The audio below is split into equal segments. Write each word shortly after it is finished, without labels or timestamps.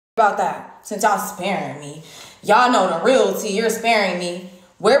about that since y'all sparing me. Y'all know the real tea. You're sparing me.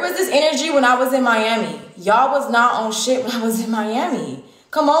 Where was this energy when I was in Miami? Y'all was not on shit when I was in Miami.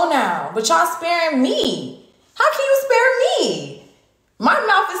 Come on now. But y'all sparing me. How can you spare me? My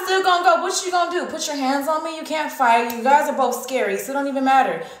mouth is still gonna go. What you gonna do? Put your hands on me? You can't fight. You guys are both scary, so it don't even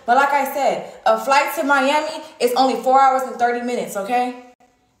matter. But like I said, a flight to Miami is only 4 hours and 30 minutes, okay?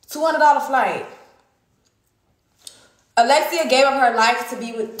 $200 flight. Alexia gave up her life to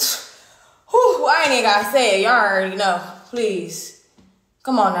be with... Whew, I ain't even gotta say it. Y'all already know. Please.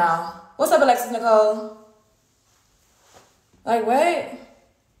 Come on now. What's up, Alexis Nicole? Like, what?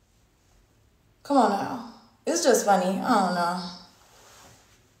 Come on now. It's just funny. I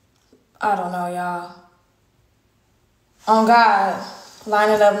don't know, y'all. On God. Line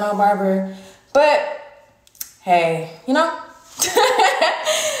it up, no barber. But, hey, you know?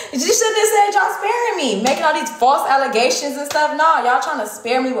 You should have said y'all sparing me, making all these false allegations and stuff. No, y'all trying to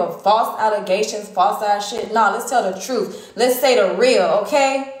spare me with false allegations, false ass shit. No, let's tell the truth. Let's say the real,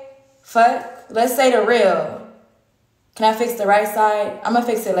 okay? Fuck. Let's say the real. Can I fix the right side? I'm gonna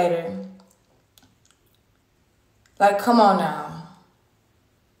fix it later. Like, come on now.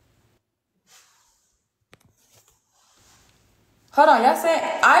 Hold on, y'all saying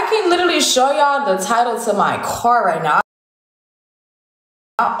I can literally show y'all the title to my car right now.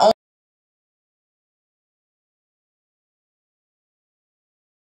 I'm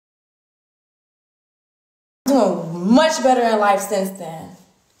doing much better in life since then.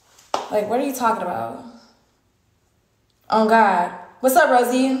 Like, what are you talking about? Oh God. What's up,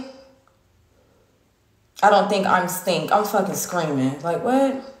 Rosie? I don't think I'm stink. I'm fucking screaming. Like,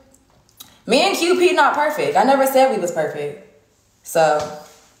 what? Me and QP not perfect. I never said we was perfect. So,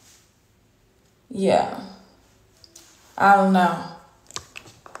 yeah. I don't know.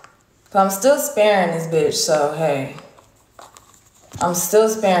 But I'm still sparing this bitch, so hey. I'm still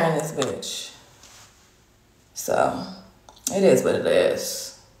sparing this bitch. So, it is what it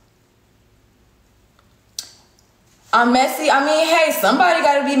is. I'm messy. I mean, hey, somebody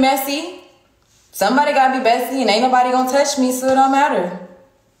gotta be messy. Somebody gotta be messy, and ain't nobody gonna touch me, so it don't matter.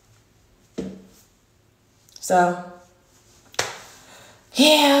 So,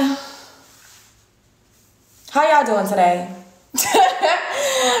 yeah. How y'all doing today?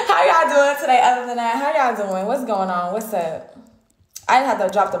 How y'all doing today other than that? How y'all doing? What's going on? What's up? I just had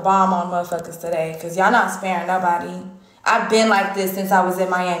to drop the bomb on motherfuckers today because y'all not sparing nobody. I've been like this since I was in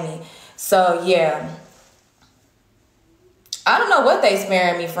Miami. So, yeah. I don't know what they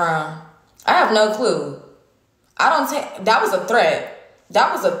sparing me from. I have no clue. I don't take... That was a threat.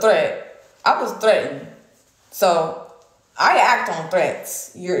 That was a threat. I was threatened. So, I act on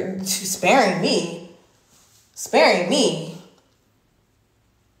threats. You're sparing me. Sparing me.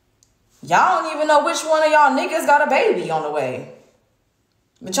 Y'all don't even know which one of y'all niggas got a baby on the way.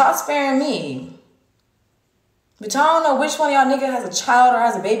 But y'all sparing me. But y'all don't know which one of y'all niggas has a child or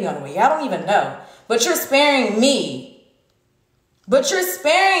has a baby on the way. Y'all don't even know. But you're sparing me. But you're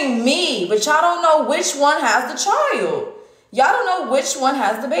sparing me. But y'all don't know which one has the child. Y'all don't know which one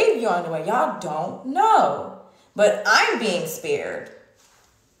has the baby on the way. Y'all don't know. But I'm being spared.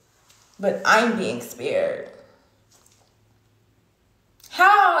 But I'm being spared.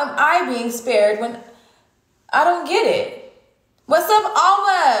 How am I being spared when I don't get it? What's up,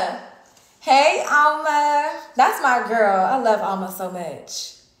 Alma? Hey, Alma. That's my girl. I love Alma so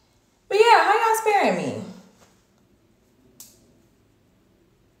much. But yeah, how y'all sparing me?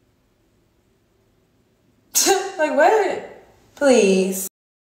 Like what? Please.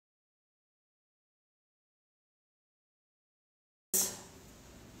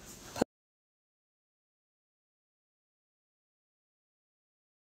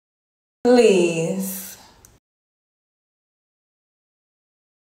 Please.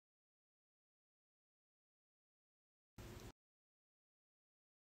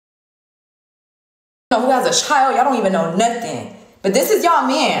 Who has a child? Y'all don't even know nothing. But this is y'all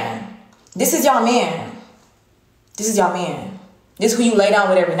man. This is y'all man. This is y'all man. This is who you lay down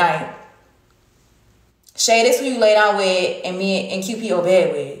with every night. Shae, this who you lay down with and me and QP or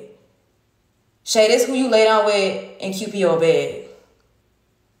bed with. Shae, this who you lay down with and QP or bed.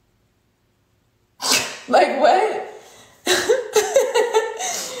 Like what?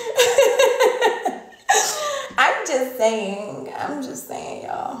 I'm just saying. I'm just saying,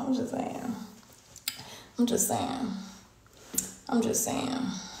 y'all. I'm just saying. I'm just saying. I'm just saying.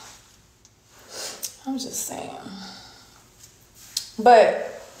 I'm just saying. But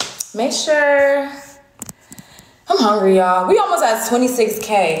make sure. I'm hungry, y'all. We almost at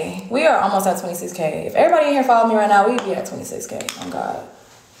 26K. We are almost at 26K. If everybody in here follow me right now, we'd be at 26K. Oh, God.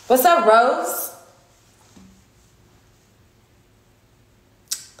 What's up, Rose?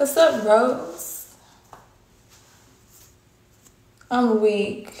 What's up, Rose? I'm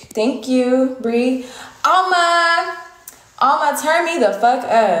weak. Thank you, Bree. Alma, turn me the fuck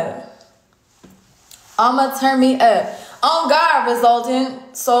up. Alma, turn me up. On God,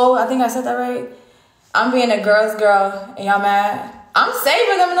 resultant. So, I think I said that right. I'm being a girl's girl, and y'all mad? I'm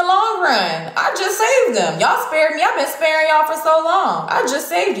saving them in the long run. I just saved them. Y'all spared me. I've been sparing y'all for so long. I just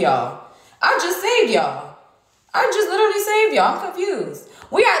saved y'all. I just literally saved y'all. I'm confused.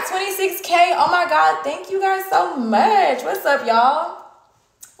 We are at 26K. Oh my God. Thank you guys so much. What's up, y'all?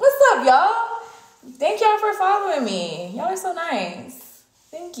 What's up, y'all? Thank y'all for following me. Y'all are so nice.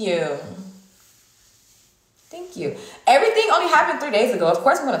 Thank you. Thank you. Everything only happened 3 days ago. Of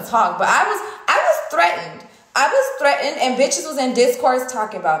course I'm gonna talk, but I was threatened. I was threatened and bitches was in discourse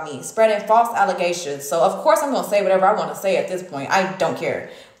talking about me, spreading false allegations. So of course I'm gonna say whatever I want to say at this point. I don't care.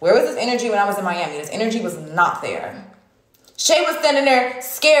 Where was this energy when I was in Miami? This energy was not there. Shae was standing there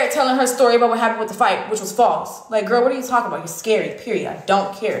scared telling her story about what happened with the fight, which was false. Like, girl, what are you talking about? You're scary, period. I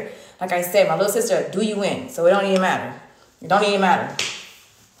don't care. Like I said, my little sister, do you win? So it don't even matter. It don't even matter.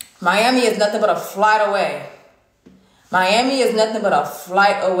 Miami is nothing but a flight away. Miami is nothing but a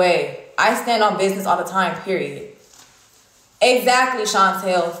flight away. I stand on business all the time, period. Exactly,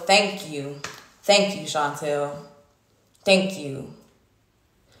 Chantel. Thank you. Thank you, Chantel. Thank you.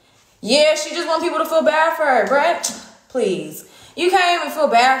 Yeah, she just want people to feel bad for her, bruh. Please. You can't even feel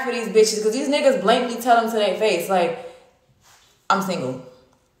bad for these bitches because these niggas blatantly tell them to their face, like, I'm single.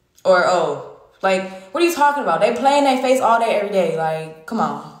 Or, oh, like, what are you talking about? They play in their face all day, every day. Like, come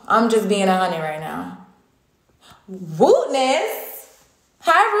on. I'm just being 100 right now. Wootness.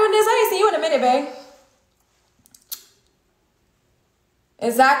 Hi, Rudeness. I ain't seen you in a minute, babe.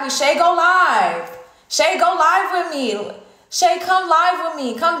 Exactly. Shae, go live. Shae, go live with me. Shae, come live with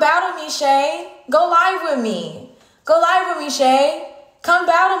me. Come battle me, Shae. Go live with me. Go live with me, Shae. Come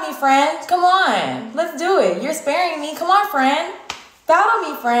battle me, friend. Come on. Let's do it. You're sparing me. Come on, friend. Battle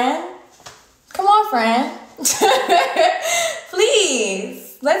me, friend. Come on, friend.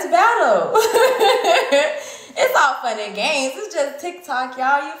 Please. Let's battle. It's all fun and games. It's just TikTok,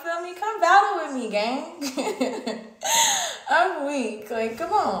 y'all. You feel me? Come battle with me, gang. I'm weak. Like,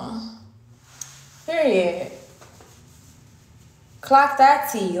 come on. Period. Clock that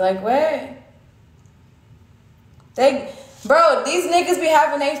tea. Like, what? Bro, these niggas be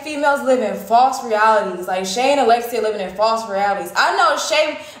having they females live in false realities. Like, Shae and Alexia living in false realities. I know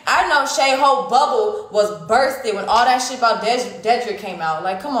Shae whole bubble was bursted when all that shit about Dedrick came out.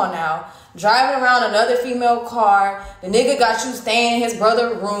 Like, come on now. Driving around another female car. The nigga got you staying in his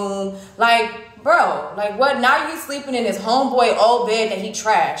brother's room. Like, bro, like what? Now you sleeping in his homeboy old bed that he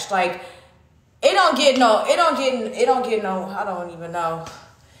trashed. Like, it don't get no, I don't even know. It don't get no,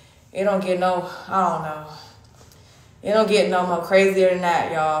 I don't know. It don't get no more crazier than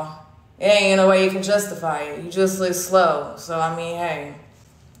that, y'all. It ain't no way you can justify it. You just look slow. So, I mean, hey.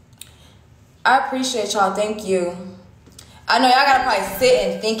 I appreciate y'all. Thank you. I know y'all gotta probably sit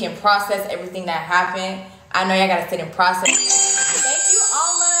and think and process everything that happened. I know y'all gotta sit and process. Thank you,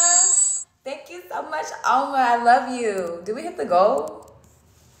 Alma. Thank you so much, Alma. I love you. Did we hit the goal?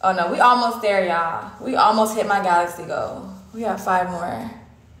 Oh, no. We almost there, y'all. We almost hit my galaxy goal. We got 5 more.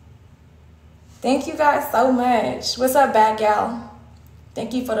 Thank you guys so much. What's up, bad gal?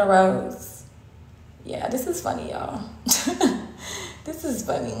 Thank you for the rose. Yeah, this is funny, y'all. This is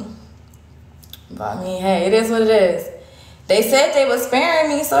funny. But I mean, hey, it is what it is. They said they was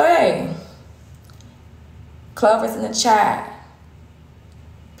sparing me, so hey. Clover's in the chat.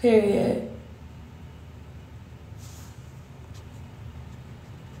 Period.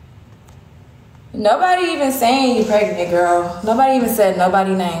 Nobody even saying you pregnant, girl. Nobody even said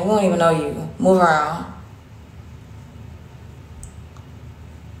nobody's name. We don't even know you. Move around.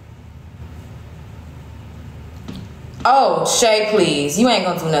 Oh, Shae, please. You ain't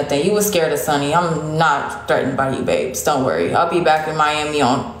gonna do nothing. You was scared of Sunny. I'm not threatened by you, babes. Don't worry. I'll be back in Miami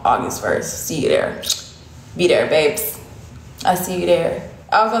on August 1st. See you there. Be there, babes. I see you there.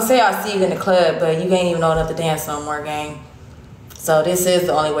 I was gonna say I'll see you in the club, but you ain't even old enough to dance no more, gang. So this is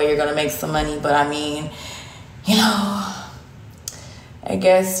the only way you're gonna make some money. But I mean, you know, I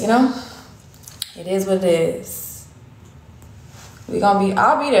guess, you know, it is what it is. I'll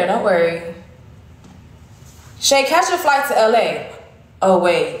be there, don't worry. Shae, catch a flight to LA. Oh,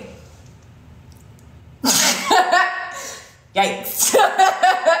 wait. Yikes.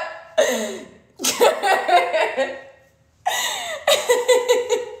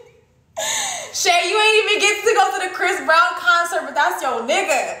 Shae, you ain't even get to go to the Chris Brown concert, but that's your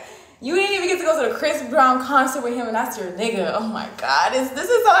nigga. You ain't even get to go to the Chris Brown concert with him, and that's your nigga. Oh my God, this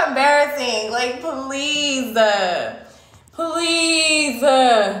is so embarrassing. Like, please, Please.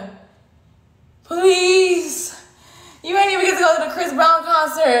 Please. You ain't even get to go to the Chris Brown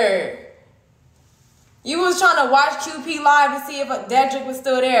concert. You was trying to watch QP live to see if Dedrick was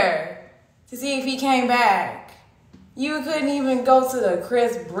still there. To see if he came back. You couldn't even go to the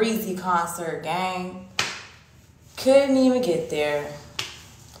Chris Breezy concert, gang. Couldn't even get there.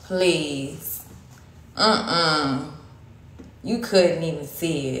 Please. You couldn't even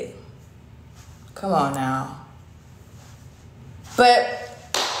see it. Come on now. But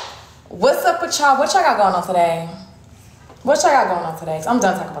what's up with y'all? What y'all got going on today? What y'all got going on today? I'm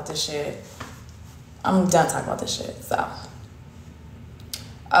done talking about this shit. So.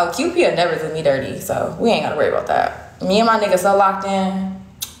 Oh, QP will never do me dirty, so we ain't gotta worry about that. Me and my nigga so locked in.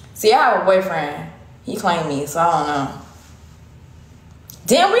 See, I have a boyfriend. He claimed me, so I don't know.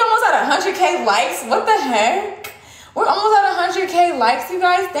 Damn, we almost at 100K likes. What the heck? We're almost at 100K likes, you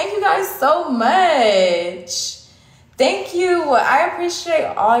guys. Thank you guys so much. Thank you. I appreciate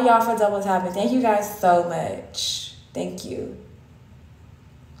all y'all for double tapping. Thank you guys so much. Thank you.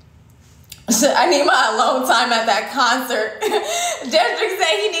 I need my alone time at that concert. Dedrick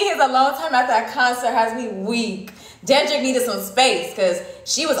said he need his alone time at that concert. Has me weak. Dedrick needed some space because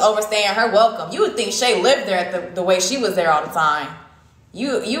she was overstaying her welcome. You would think Shae lived there at the way she was there all the time.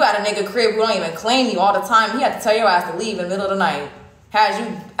 You got a nigga crib who don't even claim you all the time. He had to tell your ass to leave in the middle of the night. Had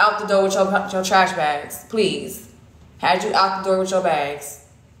you out the door with your trash bags. Please. Had you out the door with your bags.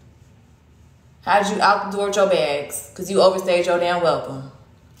 Had you out the door with your bags. Because you overstayed your damn welcome.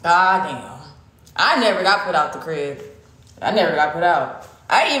 God damn. I never got put out the crib. I never got put out.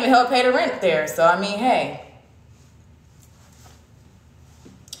 I didn't even help pay the rent there. So, I mean, hey.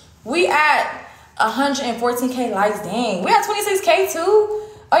 We at 114K likes. Dang. We at 26K too?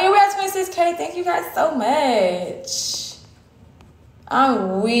 Oh, yeah, we at 26K. Thank you guys so much.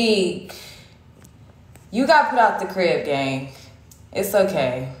 I'm weak. You got put out the crib, gang. It's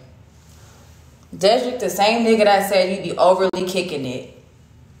okay. Dedrick, the same nigga that said you be overly kicking it.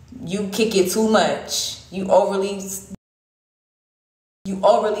 You kick it too much. You overly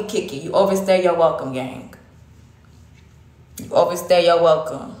kick it. You overstay your welcome, gang. You overstay your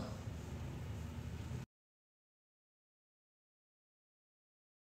welcome.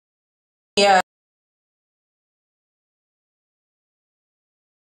 Yeah.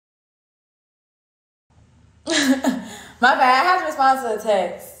 My bad. I have to respond to the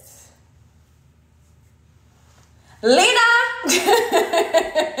text. Lena!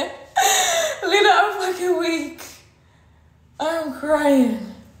 Lena, I'm fucking weak. I'm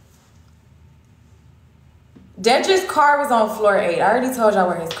crying. Dedrick's car was on floor 8. I already told y'all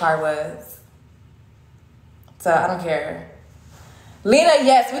where his car was. So I don't care. Lena,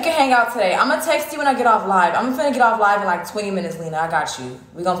 yes, we can hang out today. I'm gonna text you when I get off live. I'm finna get off live in like 20 minutes, Lena. I got you.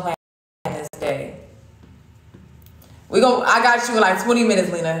 We gonna plan this day. I got you in like 20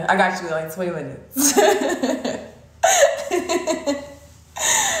 minutes, Lena. I got you in like 20 minutes.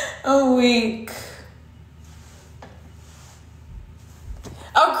 I'm weak.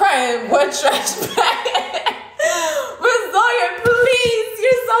 I'm crying. What trash bag? Rosalia, please.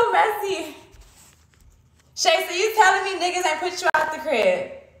 You're so messy. Shae, so you telling me niggas ain't put you out the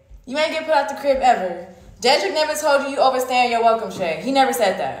crib? You ain't get put out the crib ever. Dedrick never told you overstaying your welcome, Shae. He never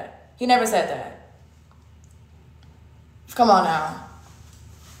said that. He never said that. Come on now.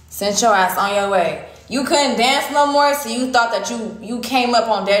 Sent your ass on your way. You couldn't dance no more, so you thought that you came up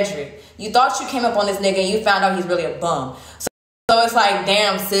on Dedrick. You thought you came up on this nigga and you found out he's really a bum. So it's like,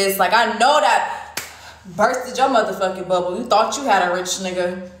 damn, sis. Like, I know that bursted your motherfucking bubble. You thought you had a rich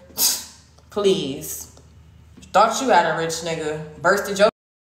nigga. Please. You thought you had a rich nigga. Bursted your...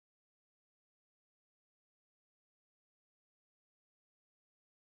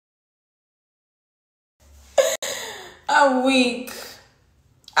 I'm weak.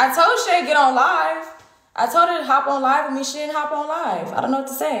 I told Shae get on live. I told her to hop on live with me. She didn't hop on live. I don't know what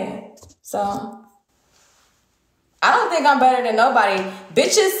to say. So... I don't think I'm better than nobody.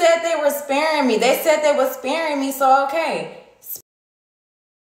 Bitches said they were sparing me. They said they were sparing me, so okay.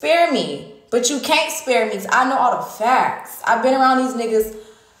 Spare me. But you can't spare me. I know all the facts. I've been around these niggas,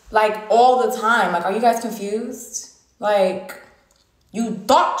 like, all the time. Like, are you guys confused? Like, you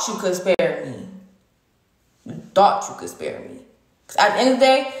thought you could spare me. You thought you could spare me. Because at the end of the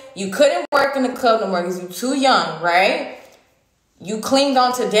day, you couldn't work in the club no more because you're too young, right? You clinged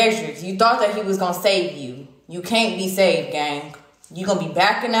on to Dedrick. You thought that he was going to save you. You can't be saved, gang. You gonna be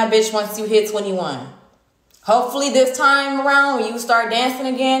back in that bitch once you hit 21. Hopefully this time around when you start dancing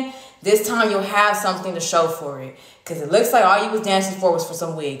again, this time you'll have something to show for it. Because it looks like all you was dancing for was for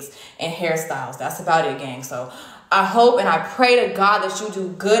some wigs and hairstyles. That's about it, gang. So I hope and I pray to God that you do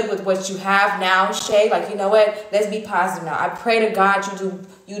good with what you have now, Shae. Like, you know what? Let's be positive now. I pray to God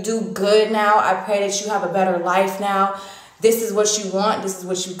you do good now. I pray that you have a better life now. This is what you want. This is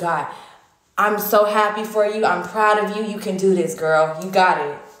what you got. I'm so happy for you. I'm proud of you. You can do this, girl. You got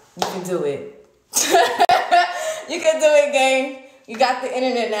it. You can do it. You can do it, gang. You got the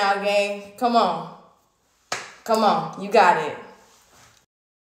internet now, gang. Come on. Come on. You got it.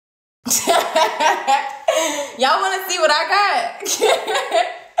 Y'all want to see what I got?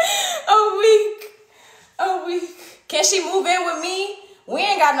 A week. Can she move in with me? We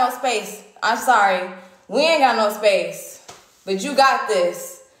ain't got no space. I'm sorry. We ain't got no space. But you got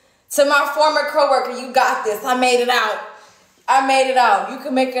this. To my former coworker, you got this. I made it out. You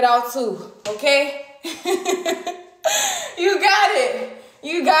can make it out too. Okay? You got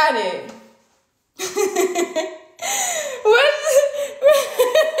it. What?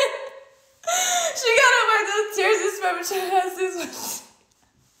 She got up like those tears and spermatogenesis.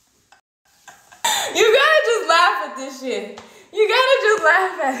 You gotta just laugh at this shit. You gotta just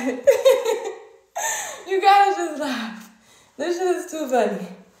laugh at it. You gotta just laugh. This shit is too funny.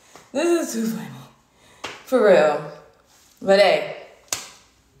 For real. But hey,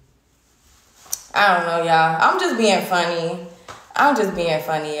 I don't know, y'all. I'm just being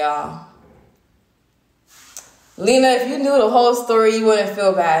funny, y'all. Lena, if you knew the whole story, you wouldn't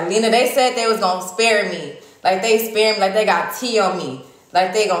feel bad. Lena, they said they was gonna spare me. Like they spare me, like they got tea on me.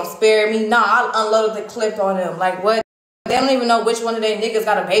 Like they gonna spare me. Nah, I unloaded the clip on them. Like what? They don't even know which one of their niggas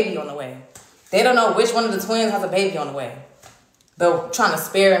got a baby on the way. They don't know which one of the twins has a baby on the way. They're trying to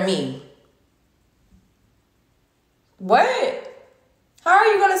spare me. What? How are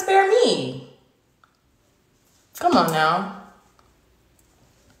you gonna spare me? Come on now.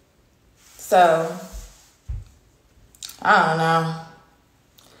 So, I don't know.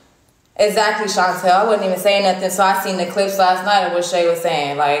 Exactly, Chantel. I wasn't even saying nothing, so I seen the clips last night of what Shae was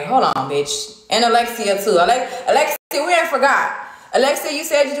saying. Like, hold on, bitch. And Alexia, too. Alexia, we ain't forgot. Alexia, you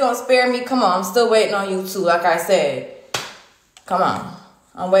said you're gonna spare me. Come on, I'm still waiting on you, too, like I said. Come on.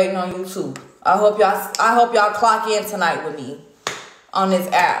 I'm waiting on you, too. I hope y'all clock in tonight with me on this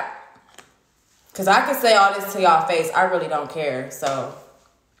app. Because I can say all this to y'all face. I really don't care. So,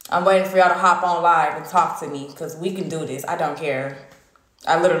 I'm waiting for y'all to hop on live and talk to me. Because we can do this. I don't care.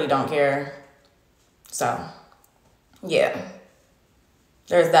 I literally don't care. So, yeah.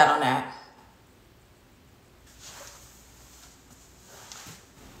 There's that on that.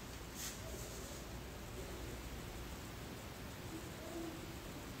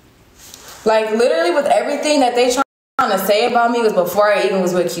 Like, literally with everything that they trying to say about me was before I even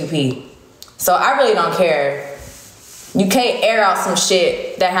was with QP. So, I really don't care. You can't air out some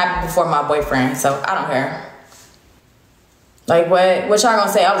shit that happened before my boyfriend. So, I don't care. Like, what y'all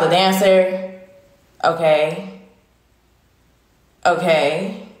gonna say? I was a dancer? Okay.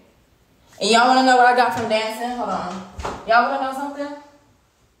 Okay. And y'all wanna know what I got from dancing? Hold on. Y'all wanna know something?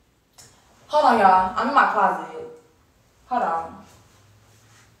 Hold on, y'all. I'm in my closet. Hold on.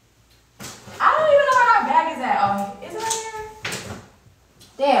 I don't even know where my bag is at. Oh, is it right here?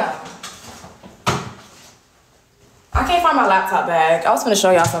 Damn. I can't find my laptop bag. I was gonna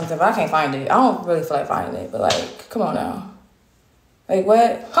show y'all something, but I can't find it. I don't really feel like finding it, but like, come on now. Like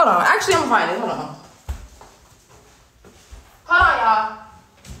what? Hold on. Actually, I'm gonna find it. Hold on. Hold on, y'all.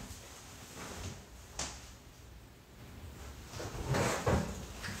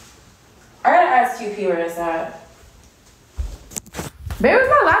 I gotta ask QP where it's at. Babe, where's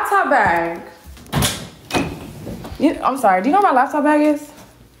my laptop bag? I'm sorry. Do you know where my laptop bag is?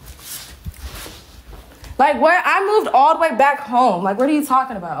 Like what? I moved all the way back home. Like what are you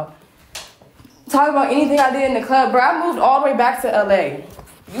talking about? Talking about anything I did in the club, bro. I moved all the way back to LA.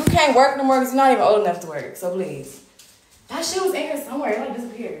 You can't work no more because you're not even old enough to work. So please. That shit was in here somewhere. It like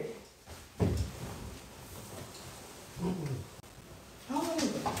disappeared. Oh.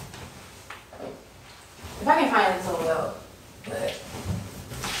 If I can find it, it's well. But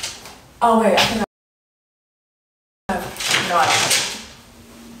oh wait, I can. No, I don't.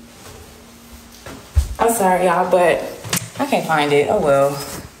 I'm sorry, y'all, but I can't find it. Oh well.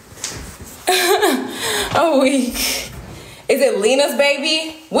 A week. Is it Lena's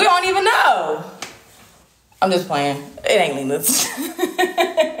baby? We don't even know. I'm just playing. It ain't Lena's.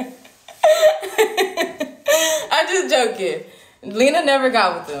 I'm just joking. Lena never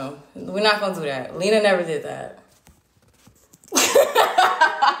got with them. We're not gonna do that. Lena never did that.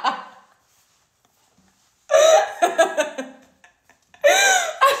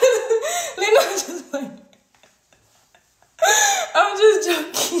 Lena's just like, I'm just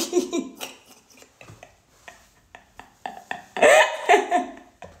joking.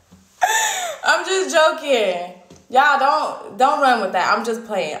 I'm just joking. Y'all don't run with that. I'm just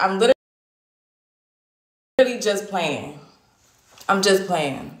playing. I'm literally just playing. I'm just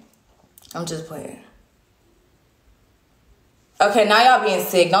playing. I'm just playing. Okay, now y'all being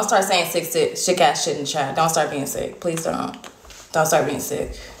sick. Don't start saying sick ass shit in chat. Don't start being sick. Please don't. Don't start being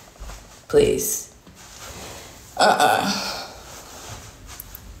sick. Please.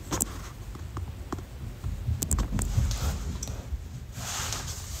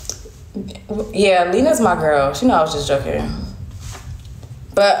 Yeah, Lena's my girl. She know I was just joking.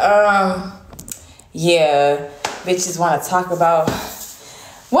 But, yeah. Bitches want to talk about...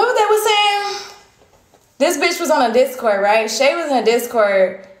 What was they was saying? This bitch was on a Discord, right? Shae was in a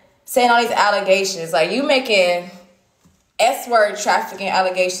Discord saying all these allegations. Like, you making S-word trafficking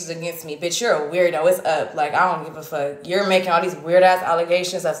allegations against me. Bitch, you're a weirdo. It's up. Like, I don't give a fuck. You're making all these weird-ass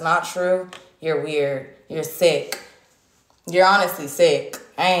allegations. That's not true. You're weird. You're sick. You're honestly sick.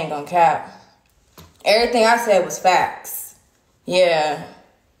 I ain't gonna cap. Everything I said was facts. Yeah.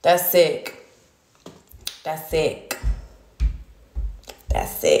 That's sick. That's sick.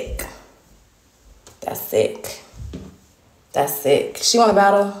 That's sick. That's sick. That's sick. She want to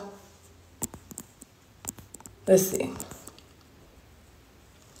battle? Let's see.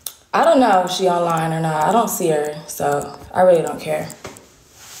 I don't know if she online or not. I don't see her, so I really don't care.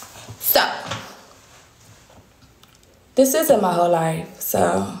 So, this isn't my whole life,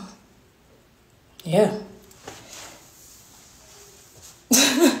 so yeah.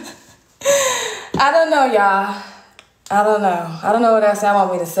 I don't know, y'all. I don't know. I don't know what else I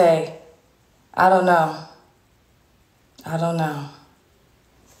want me to say. I don't know. I don't know.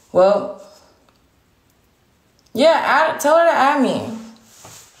 Well, yeah, tell her to add me.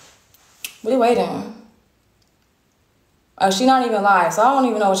 What are you waiting? Oh, she not even live, so I don't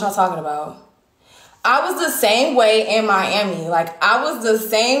even know what y'all talking about. I was the same way in Miami. Like, I was the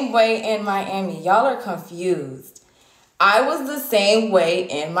same way in Miami. Y'all are confused. I was the same way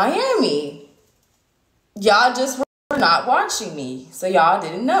in Miami. Y'all just were not watching me, so y'all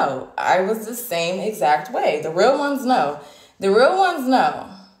didn't know. I was the same exact way. The real ones know. The real ones know.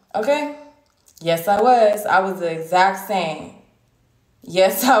 Okay? Yes, I was. I was the exact same.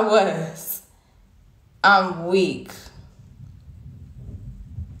 Yes, I was. I'm weak.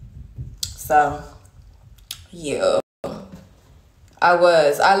 So, yeah. I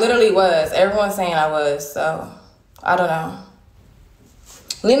was. I literally was. Everyone's saying I was, so I don't know.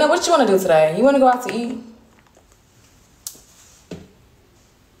 Lena, what you want to do today? You want to go out to eat?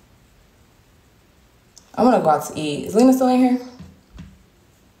 I want to go out to eat. Is Lena still in here?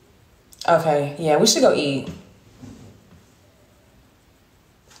 Okay, yeah, we should go eat.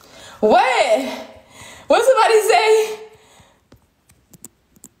 What? What somebody say?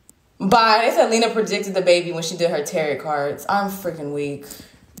 Bye. They said Lena predicted the baby when she did her tarot cards. I'm freaking weak.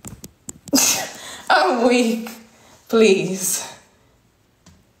 I'm weak. Please.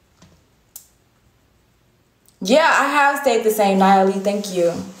 Yeah, I have stayed the same, Nialee. Thank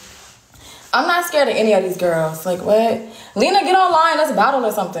you. I'm not scared of any of these girls. Like, what? Lena, get online. Let's battle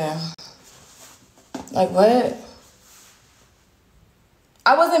or something. Like, what?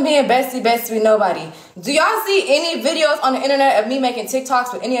 I wasn't being bestie with nobody. Do y'all see any videos on the internet of me making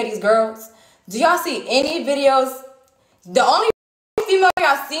TikToks with any of these girls? Do y'all see any videos? The only female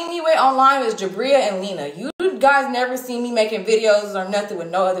y'all see me with online is Jabria and Lena. You guys never see me making videos or nothing with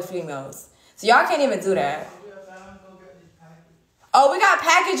no other females. So y'all can't even do that. Oh, we got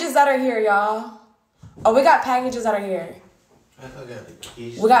packages that are here, y'all. Oh, we got packages that are here.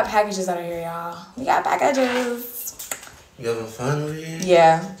 We got packages that are here, y'all. We got packages. You having fun over here?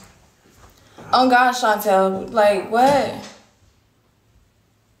 Yeah. Oh, God, Chantel. Like, what?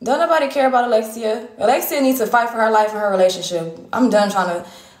 Don't nobody care about Alexia. Alexia needs to fight for her life and her relationship. I'm done trying to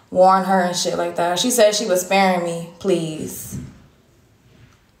warn her and shit like that. She said she was sparing me. Please.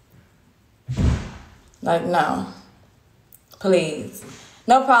 Like, no. Please.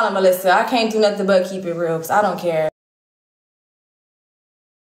 No problem, Melissa. I can't do nothing but keep it real because I don't care.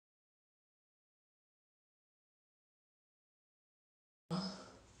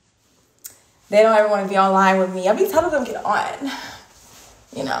 They don't ever want to be online with me. I be telling them get on.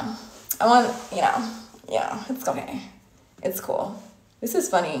 You know. I want, you know. Yeah, it's okay. It's cool. This is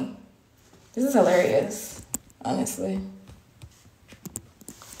funny. This is hilarious. Honestly.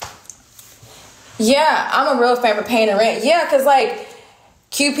 Yeah, I'm a real fan for paying the rent. Yeah, because, like,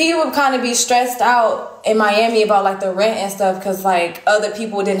 QP would kind of be stressed out in Miami about, like, the rent and stuff because, like, other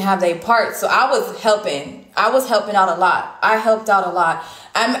people didn't have their parts. So I was helping. I was helping out a lot. I helped out a lot.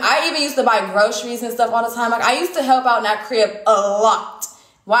 I even used to buy groceries and stuff all the time. Like, I used to help out in that crib a lot.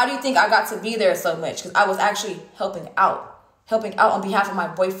 Why do you think I got to be there so much? Because I was actually helping out on behalf of my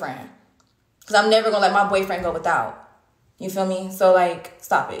boyfriend. Because I'm never going to let my boyfriend go without. You feel me? So, like,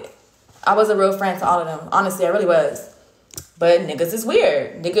 stop it. I was a real friend to all of them. Honestly, I really was. But niggas is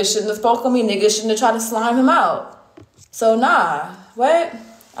weird. Niggas shouldn't have spoke on me. Niggas shouldn't have tried to slime him out. So, nah. What?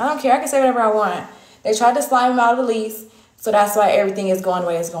 I don't care. I can say whatever I want. They tried to slime him out of the lease. So that's why everything is going the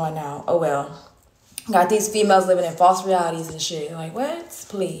way it's going now. Oh, well. Got these females living in false realities and shit. Like, what?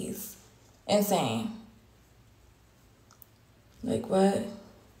 Please. Insane. Like, what?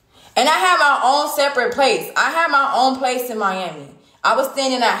 And I have my own separate place. I have my own place in Miami. I was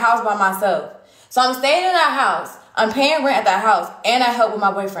staying in that house by myself. So I'm staying in that house. I'm paying rent at that house. And I help with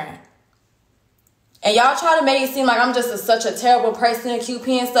my boyfriend. And y'all try to make it seem like I'm just such a terrible person and QP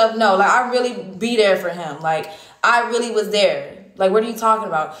and stuff. No, like, I really be there for him. Like, I really was there. Like, what are you talking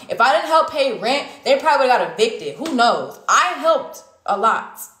about? If I didn't help pay rent, they probably would have got evicted. Who knows? I helped a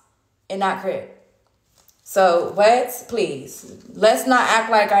lot in that crib. So, what? Please. Let's not act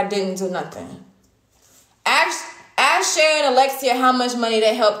like I didn't do nothing. Ask Shae and Alexia how much money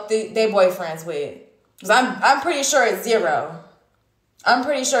they helped their boyfriends with. Because I'm pretty sure it's zero. I'm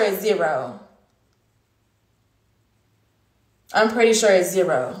pretty sure it's zero. I'm pretty sure it's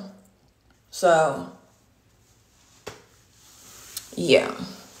zero. So, yeah.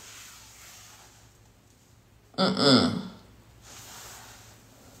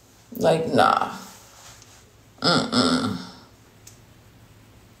 Like, nah.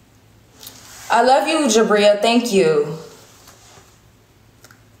 I love you, Jabria. Thank you.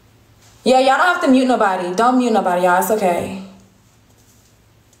 Yeah, y'all don't have to mute nobody. Don't mute nobody, y'all. It's okay.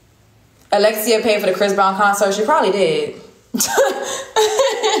 Alexia paid for the Chris Brown concert. She probably did.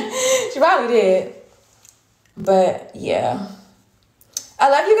 She probably did. But, yeah. I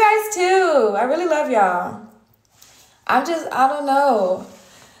love you guys, too. I really love y'all. I don't know.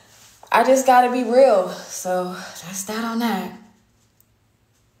 I just gotta be real. So, that's that on that.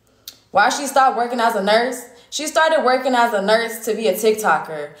 Why she stopped working as a nurse? She started working as a nurse to be a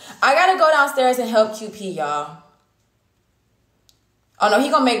TikToker. I gotta go downstairs and help QP, y'all. Oh, no, he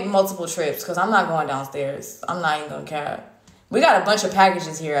gonna make multiple trips because I'm not going downstairs. I'm not even gonna care. We got a bunch of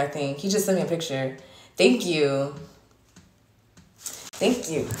packages here, I think. He just sent me a picture. Thank you. Thank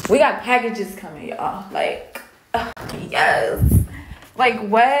you. We got packages coming, y'all. Like, yes. Like,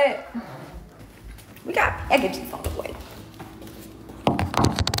 what? We got packages on the way.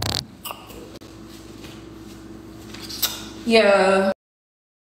 Yeah.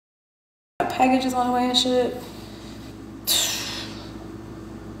 Packages on the way and shit.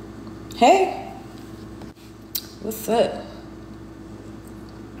 Hey. What's up?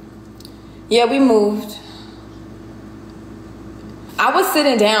 Yeah, we moved. I was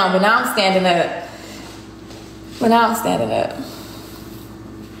sitting down, but now I'm standing up.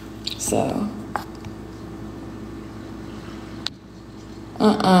 So.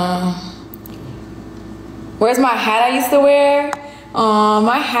 Where's my hat I used to wear?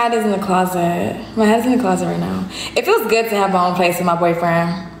 My hat is in the closet. My hat's in the closet right now. It feels good to have my own place with my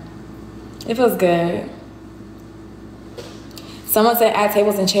boyfriend. It feels good. Someone said add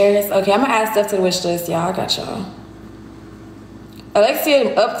tables and chairs. Okay, I'm gonna add stuff to the wish list. Y'all, I got y'all.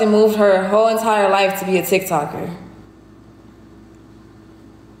 Alexia upped and moved her whole entire life to be a TikToker.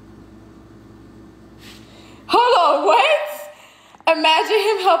 Hold on, what? Imagine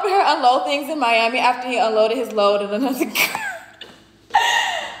him helping her unload things in Miami after he unloaded his load in another car.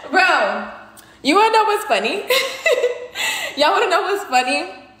 Bro, you wanna know what's funny? Y'all wanna know what's funny?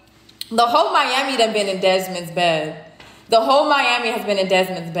 The whole Miami done been in Desmond's bed. The whole Miami has been in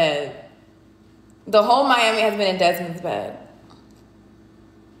Desmond's bed. The whole Miami has been in Desmond's bed.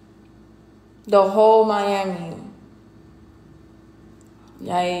 The whole Miami.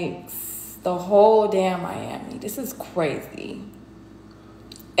 Yikes. The whole damn Miami. This is crazy.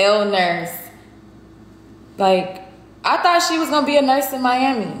 L nurse. Like, I thought she was gonna be a nurse in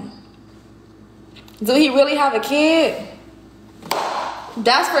Miami. Do he really have a kid?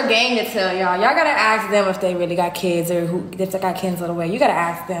 That's for gang to tell y'all. Y'all gotta ask them if they really got kids or if they got kids on the way. You gotta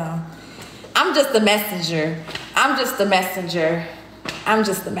ask them. I'm just the messenger. I'm just the messenger,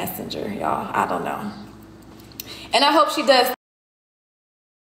 y'all. I don't know. And I hope she does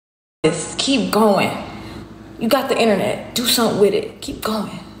this. Keep going. You got the internet. Do something with it. Keep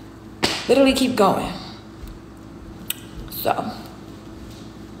going. Literally keep going. So.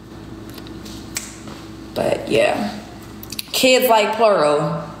 But yeah. Kids like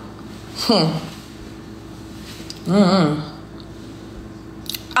plural.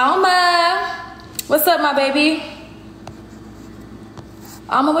 Alma. What's up, my baby?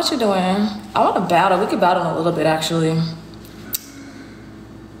 Alma, what you doing? I want to battle. We could battle a little bit, actually.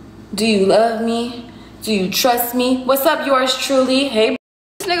 Do you love me? Do you trust me? What's up, yours truly? Hey,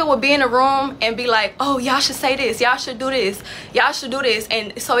 this nigga would be in a room and be like, oh, y'all should say this, y'all should do this, y'all should do this,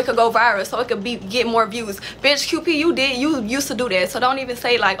 and so it could go viral, so it could get more views. Bitch, QP, you used to do that, so don't even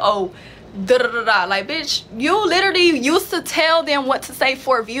say like, oh, da da da da. Like, bitch, you literally used to tell them what to say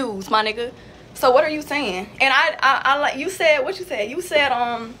for views, my nigga. So what are you saying? And I like, you said, what you said? You said,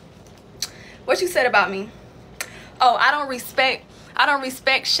 what you said about me? Oh, I don't respect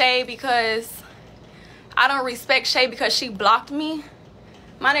Shae because she blocked me.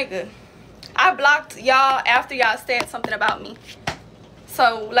 My nigga, I blocked y'all after y'all said something about me.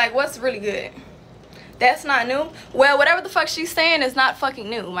 So, like, what's really good? That's not new? Well, whatever the fuck she's saying is not fucking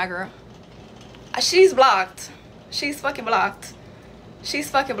new, my girl. She's blocked. She's fucking blocked. She's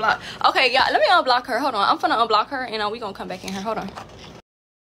fucking blocked. Okay, y'all, let me unblock her. Hold on. I'm finna unblock her, and we gonna come back in here. Hold on.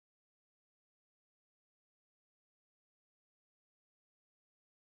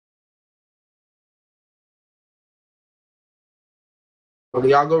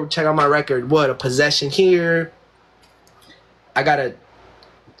 Y'all go check out my record. What, a possession here? I got a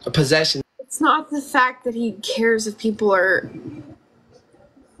possession. It's not the fact that he cares if people are...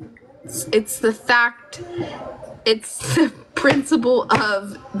 It's the fact... It's the principle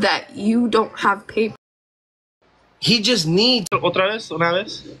of that you don't have paper. He just needs... Otra vez, una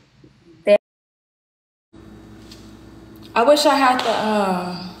vez. I wish I had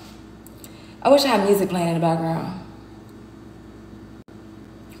music playing in the background.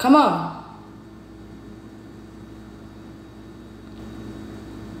 Come on.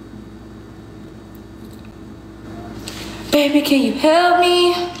 Baby, can you help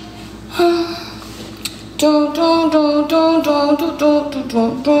me? Tell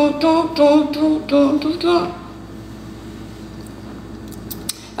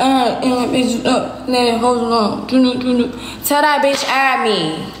that bitch add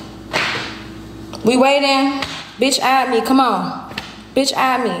me. We waiting? Bitch add me, come on. Bitch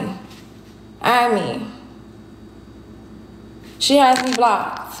add me. Add me. She has me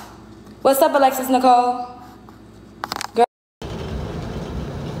blocked. What's up, Alexis Nicole? Girl.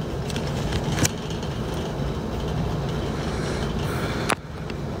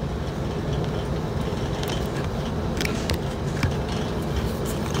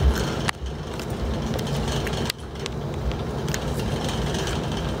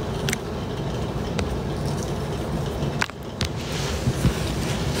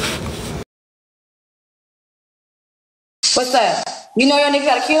 What's up? You know your nigga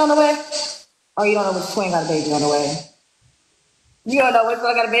got a kid on the way? Or you don't know which twin got a baby on the way? You don't know which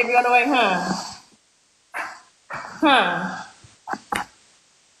one got a baby on the way, huh?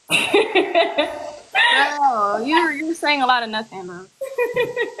 Girl, you're saying a lot of nothing, bro.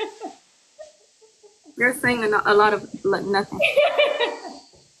 You're saying a lot of nothing.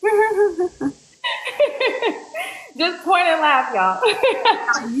 Just point and laugh, y'all.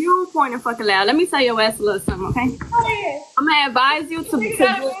 You point and fucking loud. Let me tell your ass a little something, okay? I'm gonna advise you to be.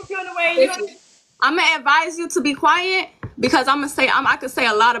 I'm gonna advise you to be quiet because I could say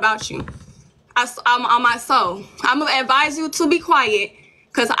a lot about you. I'm on my soul. I'm gonna advise you to be quiet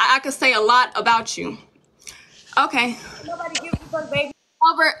because I could say a lot about you. Okay. Nobody gives a fuck, baby.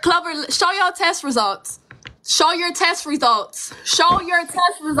 Clover, show your test results. Show your test results. Show your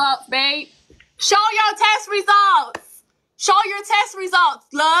test results, babe. Show your test results. Show your test results,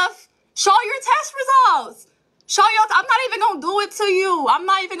 love. Show your test results. I'm not even gonna do it to you. I'm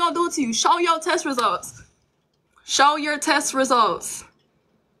not even gonna do it to you. Show your test results. Show your test results.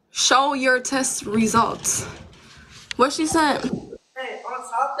 Show your test results. What she said? Hey, on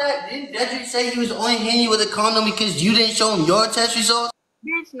top of that, didn't Dedrick say he was only hitting you with a condom because you didn't show him your test results?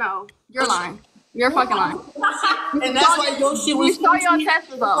 Bitch, no. You're lying. You're fucking lying. And that's why your shit was... Show your test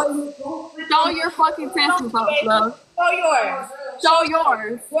results. Show your fucking test results, love. Show yours. Show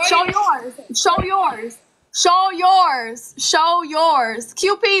yours. Show yours. Show yours. Show yours. Show yours.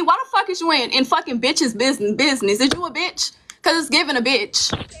 QP, why the fuck is you in fucking bitch's business? Is you a bitch? Cause it's giving a bitch.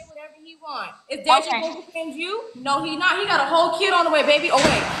 Say whatever he wants. Is Dedrick gonna defend you? No, he not. He got a whole kid on the way, baby. Oh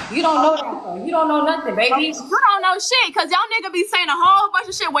wait, you don't know that though. You don't know nothing, baby. You don't know shit, cause y'all nigga be saying a whole bunch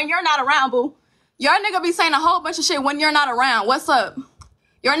of shit when you're not around, boo. Your nigga be saying a whole bunch of shit when you're not around. What's up?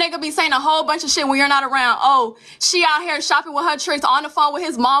 Your nigga be saying a whole bunch of shit when you're not around. Oh, she out here shopping with her tricks on the phone with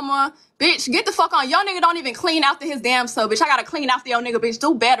his mama. Bitch, get the fuck on. Your nigga don't even clean after his damn self, bitch. I gotta clean after your nigga, bitch.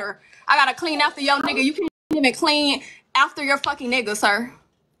 Do better. I gotta clean after your nigga. You can't even clean after your fucking nigga, sir.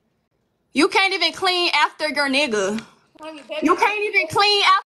 You can't even clean after your nigga. You can't even clean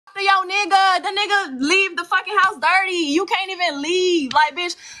after your nigga. The nigga leave the fucking house dirty. You can't even leave. Like,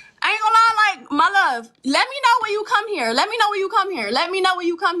 bitch, I ain't gonna lie, like, my love, let me know when you come here. Let me know when you come here. Let me know when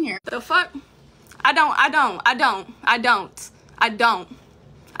you come here. The fuck? I don't.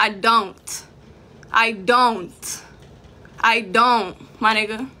 I don't. I don't. I don't, my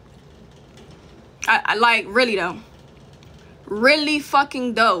nigga. I like, really though. Really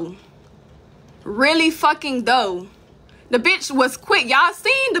fucking though. Really fucking though. The bitch was quick. Y'all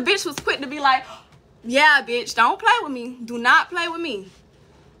seen? The bitch was quick to be like, yeah, bitch, don't play with me. Do not play with me.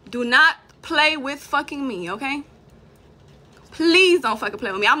 Do not play with fucking me, okay? Please don't fucking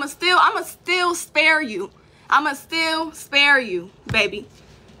play with me. I'ma still spare you. I'ma still spare you, baby.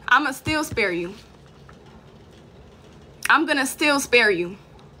 I'ma still spare you. I'm gonna still spare you.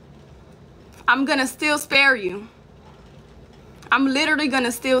 I'm gonna still spare you. I'm literally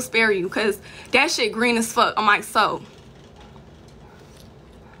gonna still spare you because that shit green as fuck on my soul.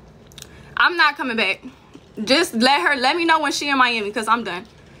 I'm not coming back. Just let me know when she in Miami because I'm done,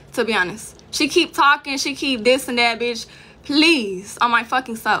 to be honest. She keep talking, she keep this and that, bitch. Please, on my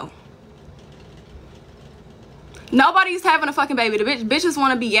fucking soul. Nobody's having a fucking baby. The bitches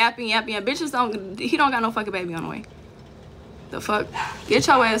want to be yapping. Bitches he don't got no fucking baby on the way. The fuck? Get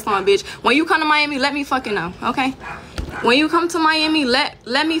your ass on, bitch. When you come to Miami, let me fucking know, okay? When you come to Miami,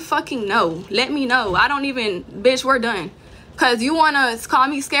 let me fucking know. Let me know. I don't even, bitch, we're done. Cause you wanna call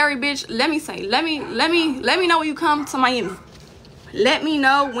me scary, bitch. Let me know when you come to Miami. Let me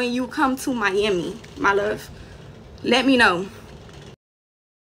know when you come to Miami, my love. Let me know.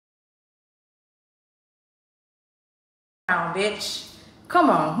 Bitch, come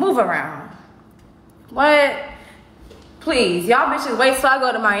on, move around. What? Please, y'all bitches wait till I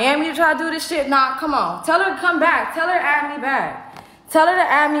go to Miami to try to do this shit. Nah, come on. Tell her to come back. Tell her to add me back. Tell her to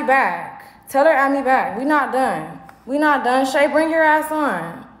add me back. Tell her to add me back. We not done. We not done. Shae, bring your ass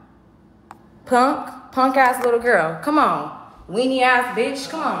on. Punk ass little girl. Come on. Weenie ass bitch.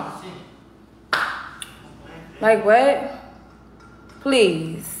 Come on. Like what?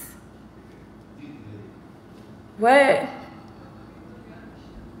 Please. What?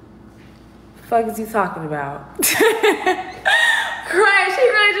 Fuck is you talking about? Crying. She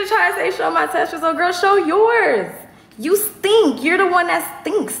really just trying to say show my test results. Girl, show yours. You stink. You're the one that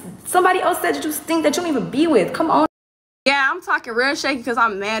stinks. Somebody else said that you stink that you don't even be with. Come on. Yeah, I'm talking real shaky because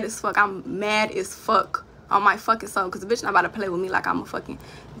I'm mad as fuck. I'm mad as fuck on my fucking soul because the bitch not about to play with me like I'm a fucking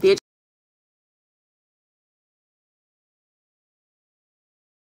bitch.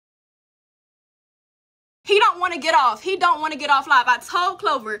 He don't want to get off. He don't want to get off live. I told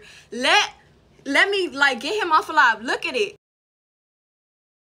Clover, let me like get him off live. Look at it.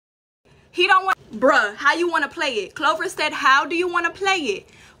 He don't want, bruh, how you want to play it? Clover said, how do you want to play it?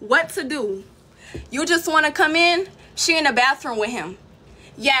 What to do? You just want to come in? She in the bathroom with him.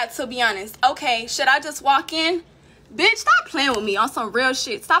 Yeah, to be honest. Okay, should I just walk in? Bitch, stop playing with me on some real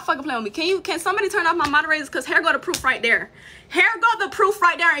shit. Stop fucking playing with me. Can somebody turn off my moderators? Because here go the proof right there. Here go the proof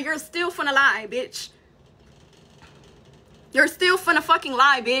right there and you're still finna lie, bitch. You're still finna fucking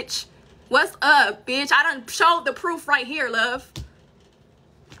lie, bitch. What's up, bitch? I done showed the proof right here, love.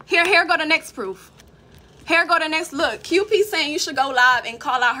 Here go the next proof. Here go the next look. QP saying you should go live and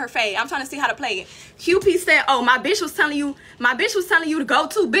call out her fade. I'm trying to see how to play it. QP said, oh, my bitch was telling you to go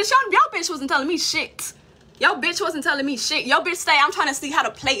too. Bitch, your bitch wasn't telling me shit. Your bitch wasn't telling me shit. Your bitch say I'm trying to see how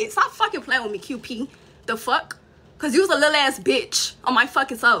to play it. Stop fucking playing with me, QP. The fuck? Cause you's a little ass bitch on my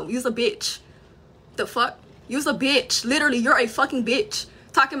fucking soul. You's a bitch. The fuck? You's a bitch. Literally, you're a fucking bitch.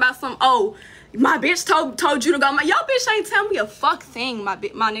 Talking about some, oh, my bitch told you to go. Your bitch ain't tell me a fuck thing, my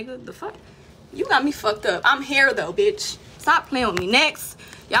nigga. The fuck? You got me fucked up. I'm here though, bitch. Stop playing with me. Next.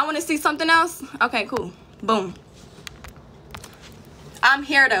 Y'all want to see something else? Okay, cool. Boom. I'm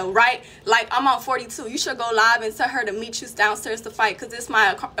here though, right? Like, I'm on 42. You should go live and tell her to meet you downstairs to fight because it's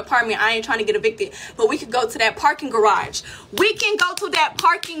my apartment. I ain't trying to get evicted. But we could go to that parking garage. We can go to that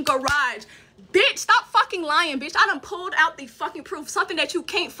parking garage. Bitch, stop fucking lying, bitch. I done pulled out the fucking proof. Something that you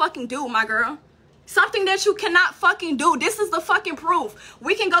can't fucking do, my girl. Something that you cannot fucking do. This is the fucking proof.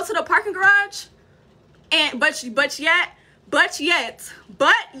 We can go to the parking garage. And but yet,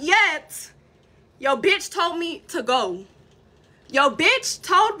 yo bitch told me to go. Yo bitch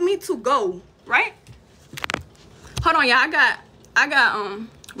told me to go, right? Hold on, y'all. I got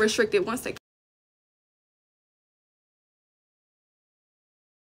restricted. 1 second.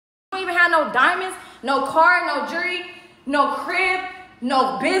 Don't even have no diamonds, no car, no jewelry, no crib,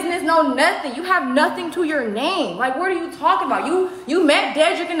 no business, no nothing. You have nothing to your name. Like, what are you talking about? You met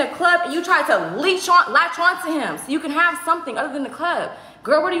Dedrick in the club and you tried to latch on to him so you can have something other than the club.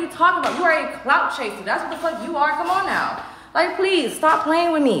 Girl, what are you talking about? You are a clout chaser. That's what the fuck you are. Come on now. Like, please, stop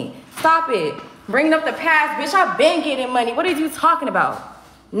playing with me. Stop it. Bringing up the past. Bitch, I've been getting money. What are you talking about?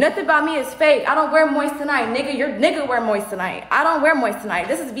 Nothing about me is fake. I don't wear moissanite. Nigga, your nigga wear moissanite. I don't wear moissanite.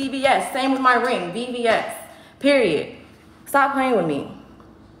 This is VVS. Same with my ring. VVS. Period. Stop playing with me.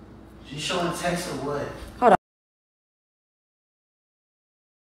 She showing text or what? Hold on.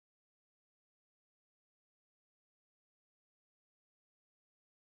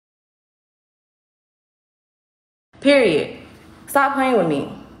 Period. Stop playing with me.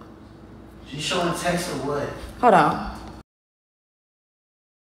 She showing text or what? Hold on.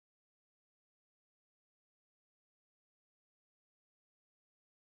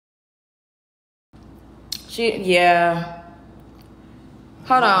 Yeah.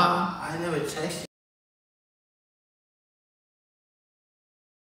 Hold on. I never texted.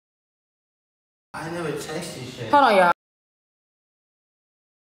 I never texted Shae. Hold on, y'all.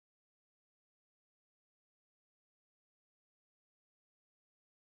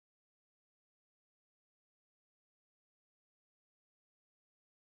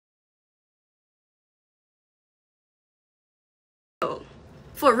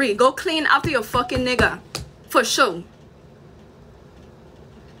 For real, go clean after your fucking nigga. For sure.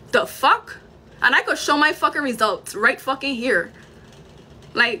 The fuck? And I could show my fucking results right fucking here.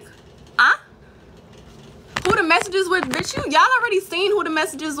 Like, huh? Who the messages with, bitch? Y'all already seen who the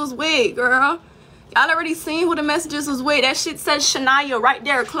messages was with, girl. Y'all already seen who the messages was with. That shit says Shania right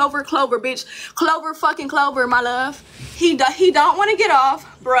there. Clover, bitch. Clover, fucking Clover, my love. He don't want to get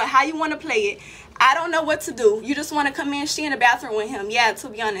off. Bruh, how you want to play it? I don't know what to do. You just want to come in. She in the bathroom with him. Yeah, to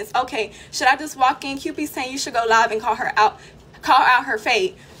be honest. Okay, should I just walk in? QP saying you should go live and call her out her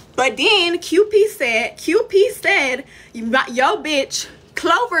fate. But then QP said, yo bitch,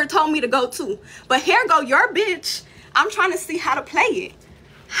 Clover told me to go too. But here go your bitch. I'm trying to see how to play it.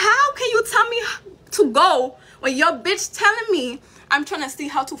 How can you tell me to go when your bitch telling me I'm trying to see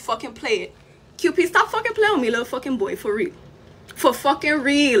how to fucking play it? QP, stop fucking playing with me, little fucking boy, for real. For fucking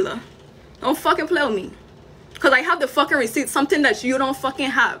real. Don't fucking play with me. Because I have the fucking receipt, something that you don't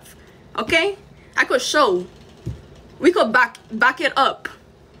fucking have. Okay? I could show. We could back it up.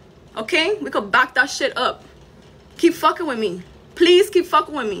 Okay? We could back that shit up. Keep fucking with me. Please keep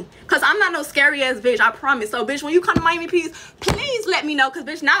fucking with me. Because I'm not no scary ass bitch, I promise. So, bitch, when you come to Miami, please let me know. Because,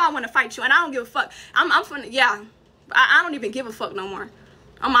 bitch, now I want to fight you. And I don't give a fuck. I'm finna, yeah. I don't even give a fuck no more.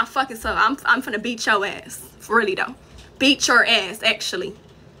 On my fucking self. I'm finna beat your ass. Really, though. Beat your ass, actually.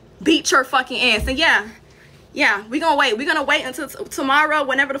 Beat your fucking ass. And yeah, we gonna wait. We're gonna wait until tomorrow,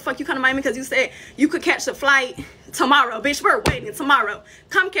 whenever the fuck you come to Miami, because you said you could catch the flight tomorrow. Bitch, we're waiting tomorrow.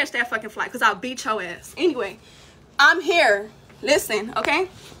 Come catch that fucking flight, because I'll beat your ass. Anyway, I'm here. Listen, okay?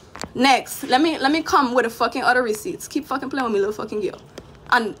 Next, let me come with a fucking other receipts. Keep fucking playing with me, little fucking girl.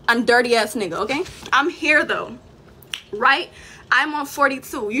 I'm dirty ass nigga, okay? I'm here though, right? I'm on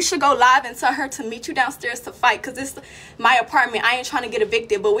 42. You should go live and tell her to meet you downstairs to fight, because it's my apartment. I ain't trying to get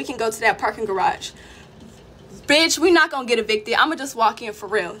evicted, but we can go to that parking garage. Bitch, we not gonna get evicted. I'ma just walk in for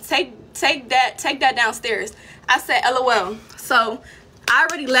real. Take that downstairs. I said LOL. So I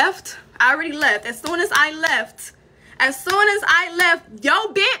already left. As soon as I left,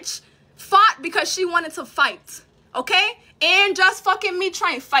 yo bitch fought because she wanted to fight. Okay? And just fucking me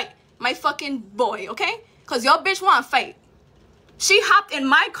trying to fight my fucking boy, okay? Cause your bitch wanna fight. She hopped in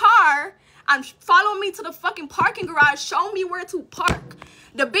my car and followed me to the fucking parking garage, showed me where to park.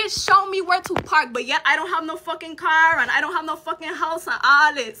 The bitch showed me where to park, but yet I don't have no fucking car and I don't have no fucking house and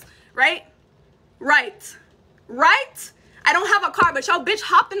all this, right? Right? I don't have a car, but your bitch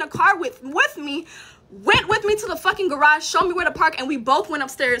hopped in the car with me, went with me to the fucking garage, showed me where to park, and we both went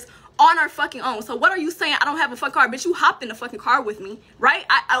upstairs on our fucking own. So what are you saying? I don't have a fucking car, bitch. You hopped in the fucking car with me, right?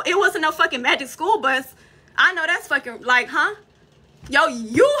 It wasn't no fucking magic school bus. I know that's fucking, like, huh? Yo,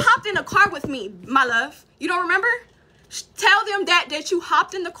 you hopped in the car with me, my love. You don't remember? Tell them that you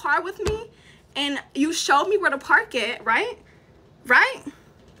hopped in the car with me and you showed me where to park at, right? Right?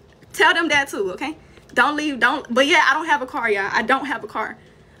 Tell them that too, okay? Don't leave, but yeah, I don't have a car, y'all. I don't have a car.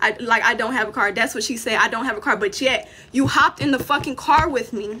 I don't have a car. That's what she said. I don't have a car, but yet you hopped in the fucking car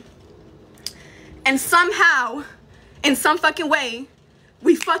with me. And somehow, in some fucking way,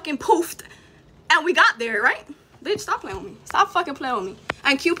 we fucking poofed and we got there, right? Bitch, stop playing with me. Stop fucking playing with me.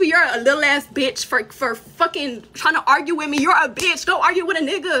 And Cupid, you're a little ass bitch for fucking trying to argue with me. You're a bitch. Go argue with a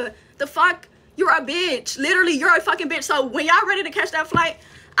nigga. The fuck? You're a bitch. Literally, you're a fucking bitch. So when y'all ready to catch that flight,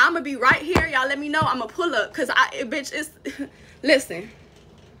 I'm gonna be right here. Y'all let me know. I'm gonna pull up. Cause bitch, it's, listen.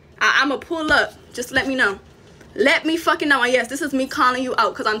 I'm gonna pull up. Just let me know. Let me fucking know. And yes, this is me calling you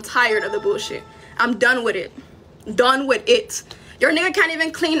out because I'm tired of the bullshit. I'm done with it. Done with it. Your nigga can't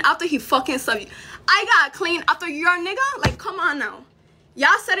even clean after he fucking sub you. I got clean after your nigga? Like, come on now.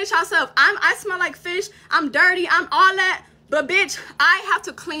 Y'all said it yourself. I smell like fish. I'm dirty. I'm all that. But, bitch, I have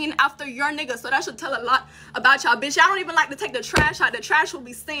to clean after your nigga. So that should tell a lot about y'all, bitch. Y'all don't even like to take the trash out. The trash will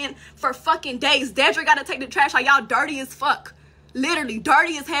be staying for fucking days. Dedrick got to take the trash out. Y'all dirty as fuck. Literally,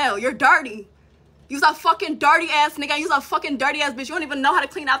 dirty as hell. You're dirty. You's a fucking dirty ass nigga. You's a fucking dirty ass bitch. You don't even know how to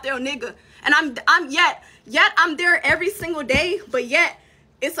clean out their nigga. And I'm there every single day, but yet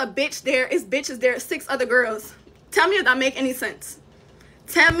it's a bitch there. It's bitches there. 6 other girls. Tell me if that make any sense.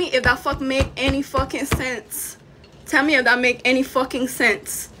 Tell me if that make any fucking sense. Tell me if that make any fucking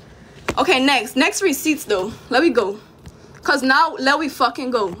sense. Okay, next receipts though. Let me go. Cause now let we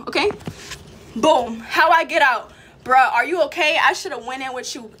fucking go. Okay. Boom. How I get out. Bruh, are you okay? I should have went in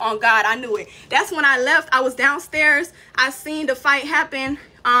with you. On God, I knew it. That's when I left. I was downstairs. I seen the fight happen.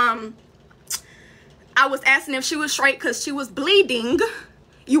 I was asking if she was straight because she was bleeding.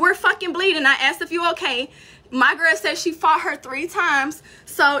 You were fucking bleeding. I asked if you okay. My girl said she fought her 3 times.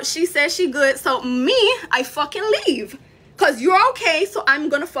 So she said she good. So me, I fucking leave. Because you're okay. So I'm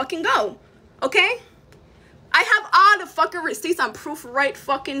going to fucking go. Okay? I have all the fucking receipts and proof right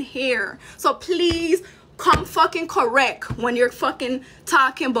fucking here. So please come fucking correct when you're fucking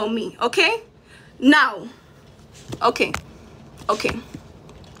talking about me. Okay? Now. Okay. Okay.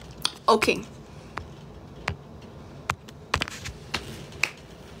 Okay.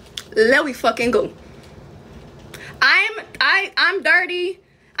 Let we fucking go. I'm dirty.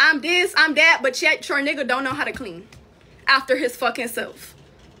 I'm this, I'm that, but yet your nigga don't know how to clean after his fucking self.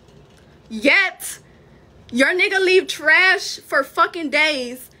 Yet your nigga leave trash for fucking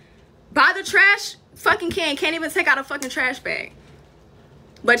days. Buy the trash fucking can't even take out a fucking trash bag.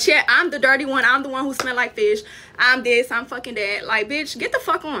 But yet I'm the dirty one. I'm the one who smell like fish. I'm this, I'm fucking that. Like, bitch, get the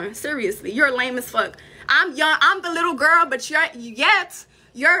fuck on. Seriously, you're lame as fuck. I'm young, I'm the little girl, but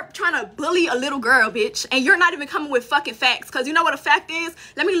you're trying to bully a little girl, bitch. And you're not even coming with fucking facts. Because you know what a fact is?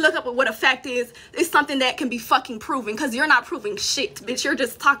 Let me look up what a fact is. It's something that can be fucking proven. Because you're not proving shit, bitch. You're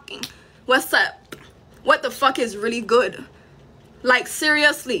just talking. What's up? What the fuck is really good? Like,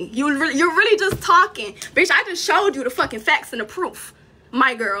 seriously. You're really just talking. Bitch, I just showed you the fucking facts and the proof.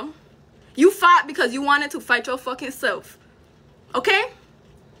 My girl. You fought because you wanted to fight your fucking self. Okay?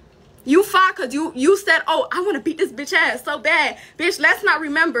 You fought because you said, oh, I want to beat this bitch ass so bad. Bitch, let's not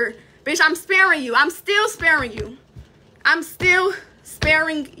remember. Bitch, I'm sparing you. I'm still sparing you. I'm still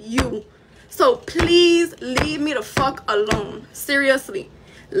sparing you. So please leave me the fuck alone. Seriously.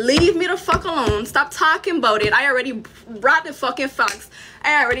 Leave me the fuck alone. Stop talking about it. I already brought the fucking facts.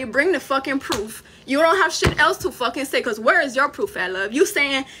 I already bring the fucking proof. You don't have shit else to fucking say, because where is your proof at, love? You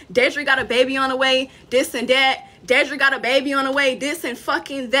saying Dedrick got a baby on the way, this and that. Dedrick got a baby on the way, this and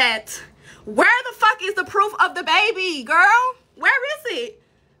fucking that. Where the fuck is the proof of the baby, girl? Where is it?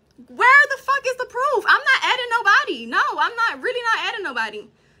 Where the fuck is the proof? I'm not adding nobody. No, I'm not really not adding nobody.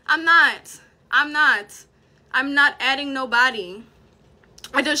 I'm not adding nobody.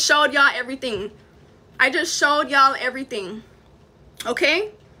 I just showed y'all everything.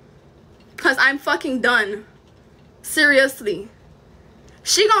 Okay? Because I'm fucking done. Seriously.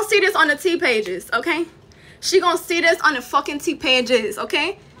 She gonna see this on the T pages, okay? She gonna see this on the fucking T pages,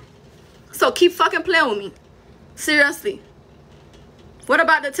 okay? So keep fucking playing with me. Seriously. What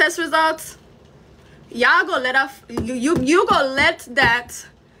about the test results? Y'all go let us, you go let that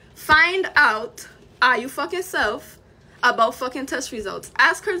find out you fucking self about fucking test results.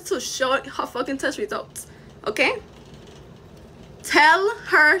 Ask her to show her fucking test results, okay? Tell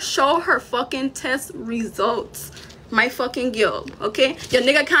her, show her fucking test results. My fucking girl, okay? Your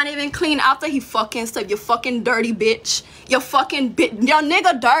nigga can't even clean after he fucking stuff. You fucking dirty bitch. Your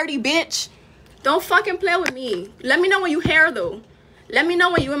nigga dirty bitch. Don't fucking play with me. Let me know when you hair though. Let me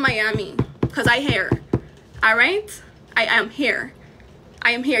know when you in Miami. Cause I hair. Alright? I am here.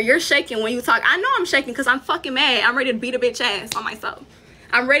 I am here. You're shaking when you talk. I know I'm shaking because I'm fucking mad. I'm ready to beat a bitch ass on myself.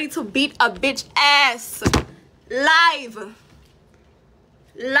 I'm ready to beat a bitch ass. Live.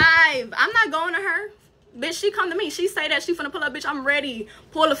 I'm not going to her. Bitch, she come to me. She say that she finna pull up. Bitch, I'm ready.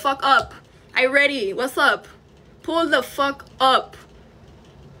 Pull the fuck up. I ready. What's up? Pull the fuck up.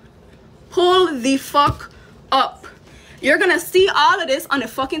 Pull the fuck up. You're gonna see all of this on the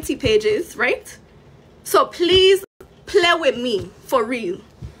fucking T pages, right? So please play with me for real.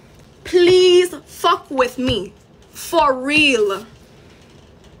 Please fuck with me for real.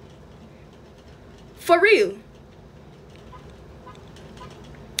 For real.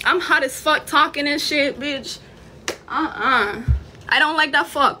 I'm hot as fuck talking and shit, bitch. I don't like that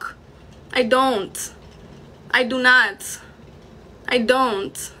fuck. I don't. I do not. I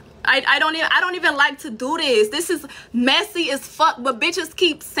don't. I don't even like to do this. This is messy as fuck, but bitches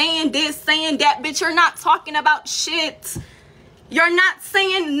keep saying this, saying that. Bitch, you're not talking about shit. You're not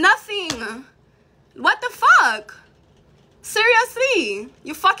saying nothing. What the fuck? Seriously,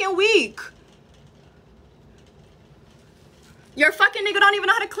 you fucking weak. Your fucking nigga don't even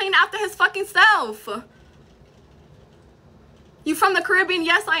know how to clean after his fucking self. You from the Caribbean?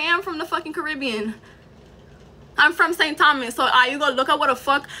 Yes, I am from the fucking Caribbean. I'm from St. Thomas. So you gonna look up what the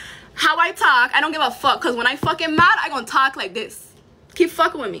fuck, how I talk. I don't give a fuck. Because when I fucking mad, I gonna talk like this. Keep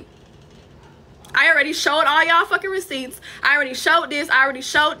fucking with me. I already showed all y'all fucking receipts. I already showed this. I already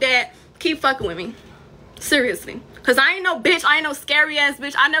showed that. Keep fucking with me. Seriously. Because I ain't no bitch. I ain't no scary ass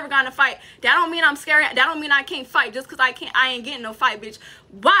bitch. I never got in a fight. That don't mean I'm scary. That don't mean I can't fight. Just because I ain't getting no fight, bitch.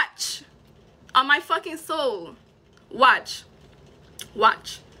 Watch. On my fucking soul. Watch.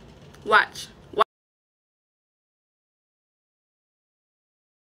 Watch. Watch. Watch.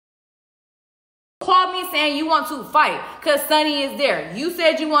 Called me saying you want to fight because Sunny is there. You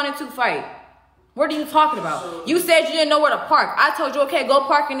said you wanted to fight. What are you talking about? You said you didn't know where to park. I told you, okay, go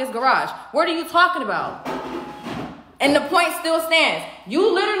park in this garage. What are you talking about? And the point still stands.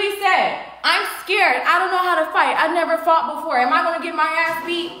 You literally said, I'm scared. I don't know how to fight. I never fought before. Am I going to get my ass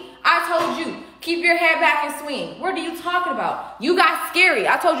beat? I told you, keep your head back and swing. What are you talking about? You got scary.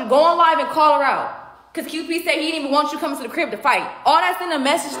 I told you, go on live and call her out. Because QP said he didn't even want you coming to the crib to fight. All that's in the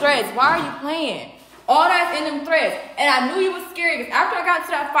message threads. Why are you playing? All that's in them threads. And I knew you was scared because after I got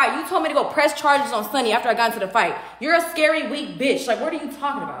into that fight, you told me to go press charges on Sunny after I got into the fight. You're a scary, weak bitch. Like, what are you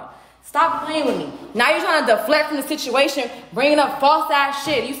talking about? Stop playing with me. Now you're trying to deflect from the situation, bringing up false ass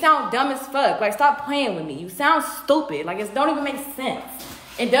shit. You sound dumb as fuck. Like, stop playing with me. You sound stupid. Like, it don't even make sense.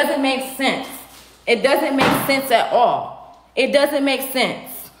 It doesn't make sense. It doesn't make sense at all. It doesn't make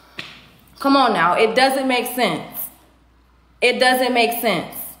sense. Come on now. It doesn't make sense. It doesn't make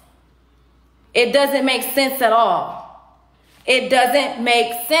sense. It doesn't make sense at all. It doesn't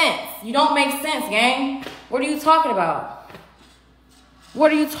make sense. You don't make sense, gang. What are you talking about?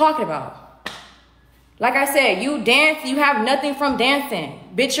 What are you talking about? Like I said, you dance, you have nothing from dancing.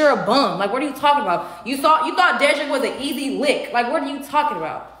 Bitch, you're a bum. Like, what are you talking about? You thought Dedrick was an easy lick. Like, what are you talking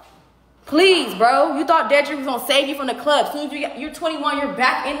about? Please, bro. You thought Dedrick was gonna save you from the club. As soon as you're 21, you're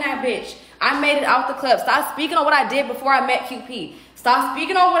back in that bitch. I made it out the club. Stop speaking on what I did before I met QP. Stop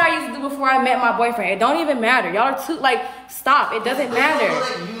speaking on what I used to do before I met my boyfriend. It don't even matter. Y'all are too, like, stop. It doesn't matter.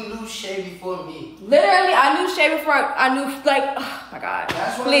 Like you knew Shae before me. Literally, I knew Shae before I knew, like, oh my God.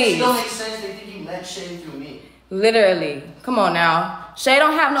 That's why please. it still makes sense. They think you met Shae through me. Literally. Come on now. Shae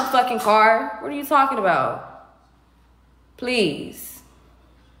don't have no fucking car. What are you talking about? Please.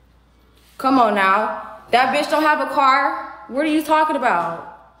 Come on now. That bitch don't have a car. What are you talking about?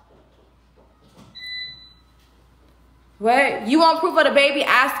 What? You want proof of the baby?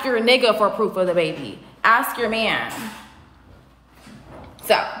 Ask your nigga for proof of the baby. Ask your man.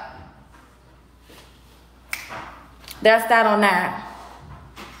 So, that's that on that.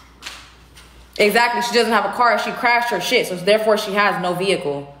 Exactly. She doesn't have a car. She crashed her shit. So therefore she has no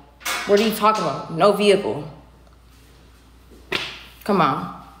vehicle. What are you talking about? No vehicle. Come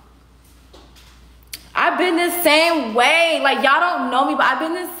on. I've been the same way. Like, y'all don't know me, but I've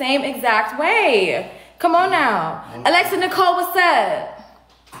been the same exact way. Come on now. Alexis Nicole, what's up?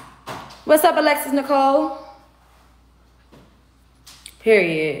 What's up, Alexis Nicole?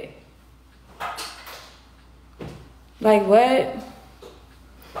 Period. Like, what?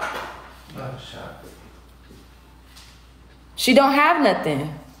 She don't have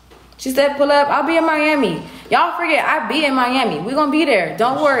nothing. She said, pull up. I'll be in Miami. Y'all forget, I be in Miami. We gonna be there.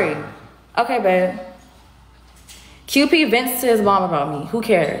 Don't worry. Okay, babe. QP vents to his mom about me. Who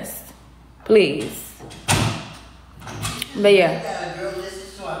cares? Please. But yeah.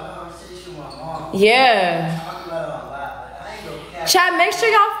 Yeah. Chat, make sure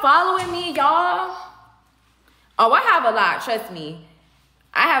y'all following me, y'all. Oh, I have a lot, trust me.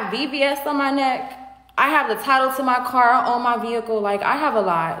 I have VVS on my neck. I have the title to my car on my vehicle. Like, I have a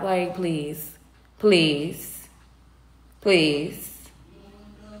lot. Like, please. Please. Please.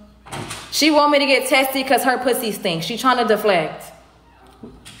 She want me to get tested because her pussy stinks. She trying to deflect.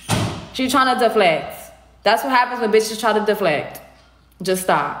 She trying to deflect. That's what happens when bitches try to deflect. Just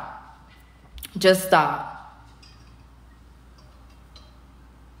stop. Just stop.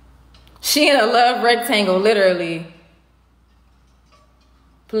 She in a love rectangle, literally.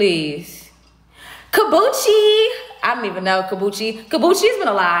 Please. Kabuchi. I don't even know Kabuchi. Kabuchi's been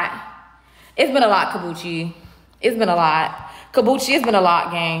a lot. It's been a lot, Kabuchi. It's been a lot. Kabuchi, it's been a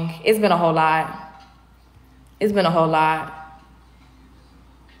lot, gang. It's been a whole lot. It's been a whole lot.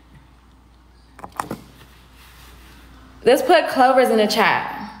 Let's put Clovers in the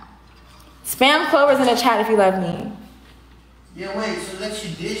chat. Spam Clovers in the chat if you love me. Yeah, wait. So like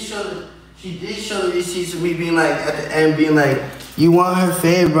she did show the receipts of me being like at the end being like, you want her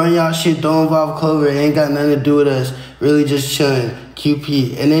fave, run y'all shit, don't involve Clover, it ain't got nothing to do with us. Really just chilling.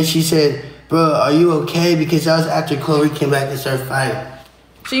 QP. And then she said, bro, are you okay? Because that was after Clover came back and started fighting.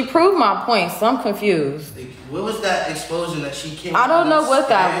 She proved my point, so I'm confused. What was that explosion that she came? I don't know what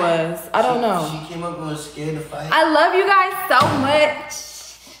that was. I don't know. She came up and was scared to fight. I love you guys so much.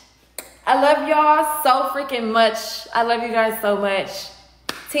 I love y'all so freaking much. I love you guys so much.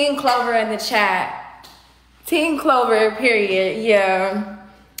 Team Clover in the chat. Team Clover, period. Yeah.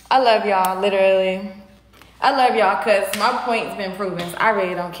 I love y'all, literally. I love y'all because my point's been proven. So I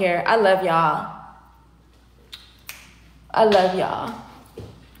really don't care. I love y'all. I love y'all.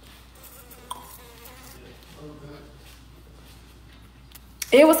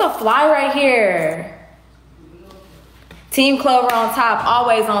 It was a fly right here. Team Clover on top,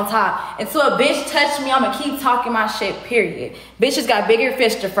 always on top. Until a bitch touch me, I'ma keep talking my shit, period. Bitches got bigger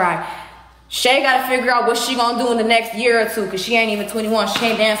fish to fry. Shae gotta figure out what she gonna do in the next year or two, cause she ain't even 21. She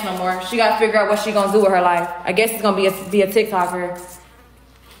can't dance no more. She gotta figure out what she gonna do with her life. I guess it's gonna be a TikToker.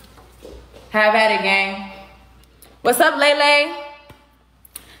 Have at it, gang. What's up, Lele?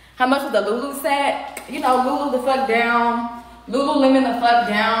 How much was the Lulu set? You know, Lulu the fuck down. Lululemon the fuck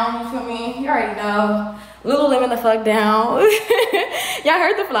down. You feel me? You already know. Lululemon the fuck down. Y'all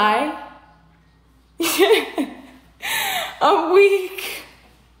heard the fly? I'm weak.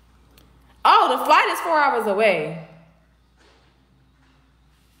 Oh, the flight is 4 hours away.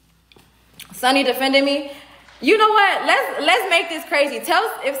 Sunny defended me. You know what? Let's make this crazy. If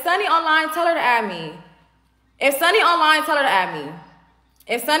Sunny online, tell her to add me. If Sunny online, tell her to add me.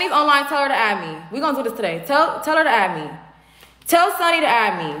 If Sunny's online, tell her to add me. We're gonna do this today. Tell her to add me. Tell Sunny to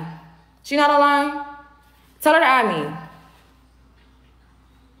add me. She not online? Tell her to add me.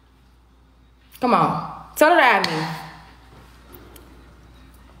 Come on. Tell her to add me.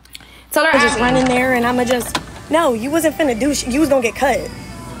 Tell her to add me. Just run in there and I'ma just... No, you wasn't finna do shit. You was gonna get cut.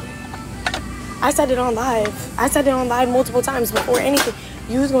 I said it on live. I said it on live multiple times before anything.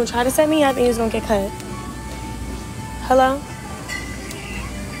 You was gonna try to set me up and you was gonna get cut. Hello?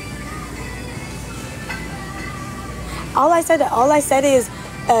 All I said is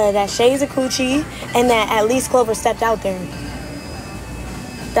that Shae's a coochie and that at least Clover stepped out there.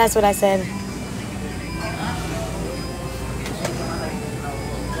 That's what I said.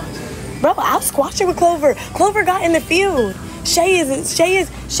 Bro, I'll squash it with Clover. Clover got in the field. Shae is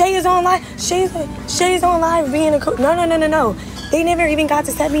on live. Shae's on live being a coach. No. They never even got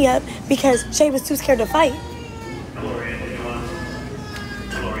to set me up because Shae was too scared to fight.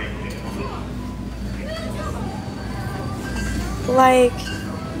 Like,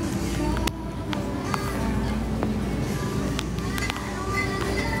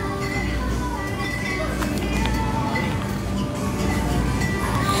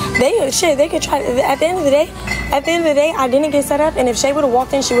 they could try. At the end of the day, I didn't get set up, and if Shae would have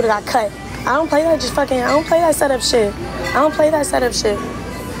walked in, she would have got cut. I don't play that setup shit. I don't play that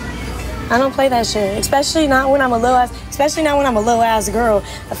shit. Especially not when I'm a low ass girl,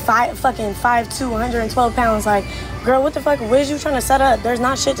 fucking 5'2", 112 pounds. Like, girl, what the fuck? What is you trying to set up? There's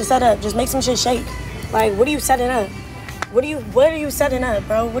not shit to set up. Just make some shit shake. Like, what are you setting up? What are you setting up,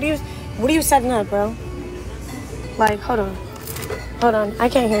 bro? What are you setting up, bro? Like, hold on. I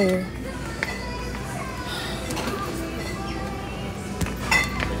can't hear you.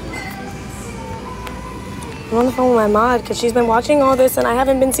 I'm on the phone with my mod because she's been watching all this and I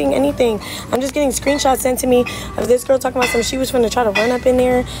haven't been seeing anything. I'm just getting screenshots sent to me of this girl talking about some. She was finna try to run up in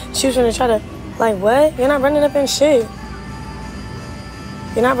there. She was finna try to, like, what? You're not running up in shit.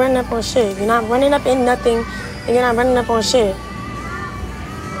 You're not running up on shit. You're not running up in nothing and you're not running up on shit.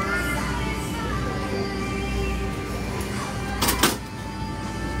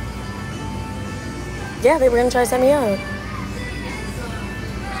 Yeah, they were gonna try to set me up.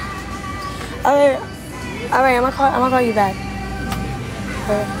 All right, I'm gonna call you back.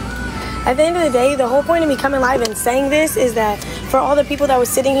 At the end of the day, the whole point of me coming live and saying this is that for all the people that was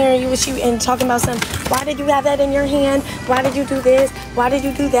sitting here and talking about why did you have that in your hand? Why did you do this? Why did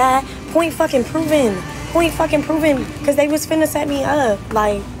you do that? Point fucking proven, because they was finna set me up.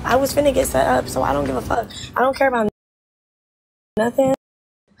 Like, I was finna get set up, so I don't give a fuck. I don't care about nothing.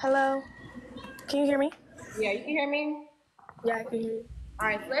 Hello? Can you hear me? Yeah, you can hear me? Yeah, I can hear you. All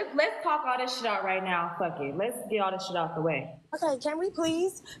right, so let's talk all this shit out right now. Fuck it. Let's get all this shit out the way. Okay, can we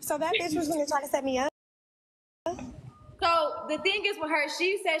please? So that bitch was gonna try to set me up? So the thing is with her,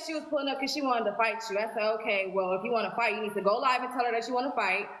 she said she was pulling up because she wanted to fight you. I said, okay, well, if you want to fight, you need to go live and tell her that you want to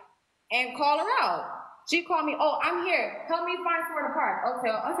fight and call her out. She called me, oh, I'm here. Help me find somewhere to park. Okay,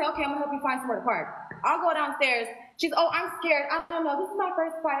 I said, okay, I'm gonna help you find somewhere to park. I'll go downstairs. She's, oh, I'm scared. I don't know. This is my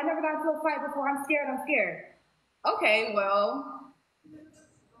first fight. I never got into a fight before. I'm scared. Okay, well,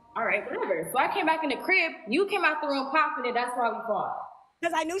 all right, whatever. So I came back in the crib. You came out the room popping it. That's why we fought.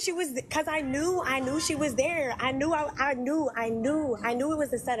 Because I knew she was. Because I knew she was there. I knew it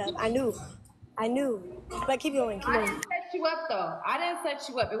was a setup. I knew. But keep going. I didn't set you up though. I didn't set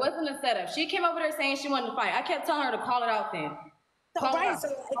you up. It wasn't a setup. She came over there saying she wanted to fight. I kept telling her to call it out then. So right. So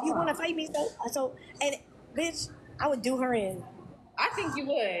if you want to fight me, so and bitch, I would do her in. I think you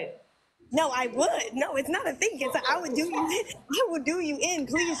would. No, I would. No, it's not a thing. It's I would do you. I would do you in.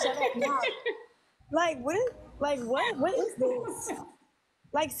 Please shut up now. Like what? Like what? What is this?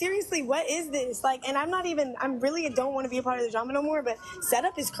 Like seriously, what is this? Like, and I really don't want to be a part of the drama no more. But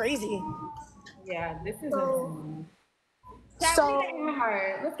setup is crazy. Yeah, this is. So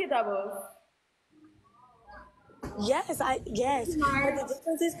Let's get doubles. Yes. But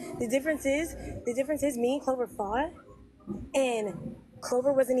the difference is me and Clover fought, and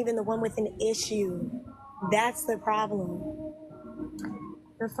Clover wasn't even the one with an issue. That's the problem.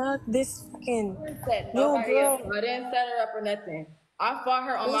 The fuck, this fucking little girl. I didn't set her up or nothing. I fought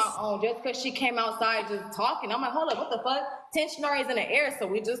her on my own just because she came outside just talking. I'm like, hold up, what the fuck? Tension already is in the air, so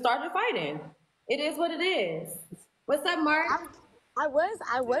we just started fighting. It is what it is. What's up, Mark? I was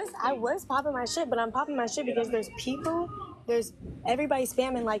popping my shit, but I'm popping my shit because there's everybody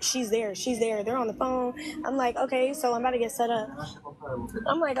spamming like she's there. They're on the phone. I'm like, okay, so I'm about to get set up.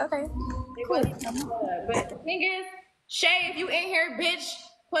 I'm like, okay. Cool. But the thing is, Shae, if you in here, bitch,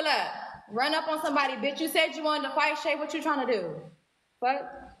 pull up. Run up on somebody, bitch. You said you wanted to fight, Shae. What you trying to do? Fuck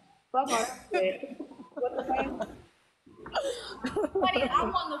off, bitch. What the fuck? Honey, I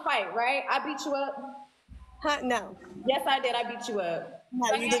won the fight, right? I beat you up. Huh? No. Yes, I did. I beat you up.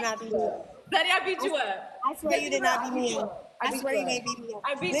 No, you did not beat me up. Daddy, I beat you up. I swear you did not beat me up. I swear you ain't beat me up.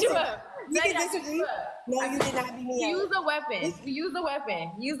 I beat you up. We can disagree. No, you did not beat me up. Use a weapon. Use the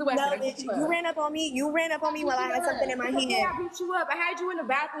weapon. No, bitch, you ran up on me. You ran up on me while I had something in my hand. I beat you up. I had you in the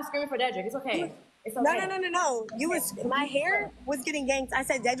bathroom screaming for Dedrick. It's okay. It's okay. No. My hair was getting ganked. I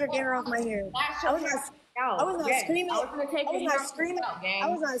said, Dedrick, get her off my hair. I was not screaming. I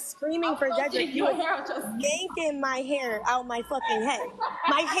was not screaming for Dedrick. You were yanking my hair out my fucking head.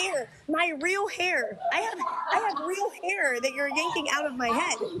 My real hair. I have real hair that you're yanking out of my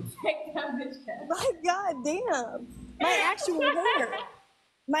head. My god damn. My actual hair.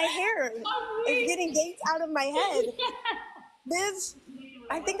 My hair is getting yanked out of my head. Bitch,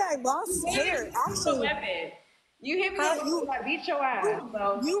 I think I lost hair. Actually. You hit me up, I beat your ass.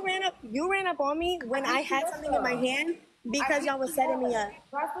 So. You ran up on me when I had something in my hand because y'all was setting me up.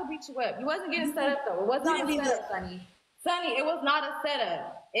 I still beat you up. You wasn't getting set up though. It was not a setup, Sonny. Sonny, it was not a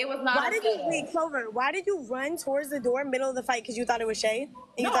setup. It was not a setup. Wait, Clover, why did you run towards the door middle of the fight because you thought it was Shae? And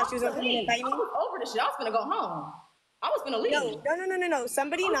you thought she was going to come in and fight me? I was over the shit. I was going to go home. I was going to leave. No.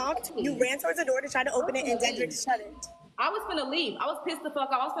 Somebody knocked. You ran towards the door to try to open it and Dedrick shut it. I was going to leave. I was pissed the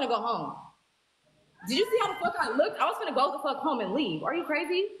fuck off. I was going to go home. Did you see how the fuck I looked? I was gonna go the fuck home and leave. Are you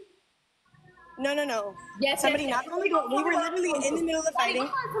crazy? No. Yes. Somebody knocked on the door. We were literally in the middle of the fighting. You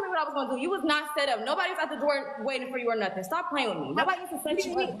can't tell me what I was gonna do. You was not set up. Nobody was at the door waiting for you or nothing. Stop playing with me. Nobody was to set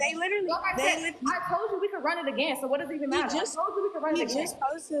you up. They literally. I told you we could run it again. So what does it even matter? I told you we could run it again.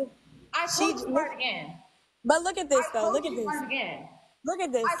 I told you we could run it again. But look at this though. Look at this. Look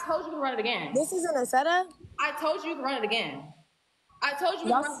at this. I told you we could run it again. This isn't a setup. I told you you could run it again. I told you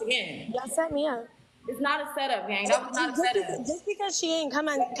we could run it again. Y'all set me up. It's not a setup, gang. That was not a setup. Just because she ain't come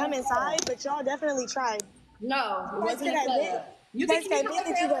inside, but y'all definitely tried. No, it wasn't a setup. You guys admit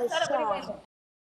that you guys tried.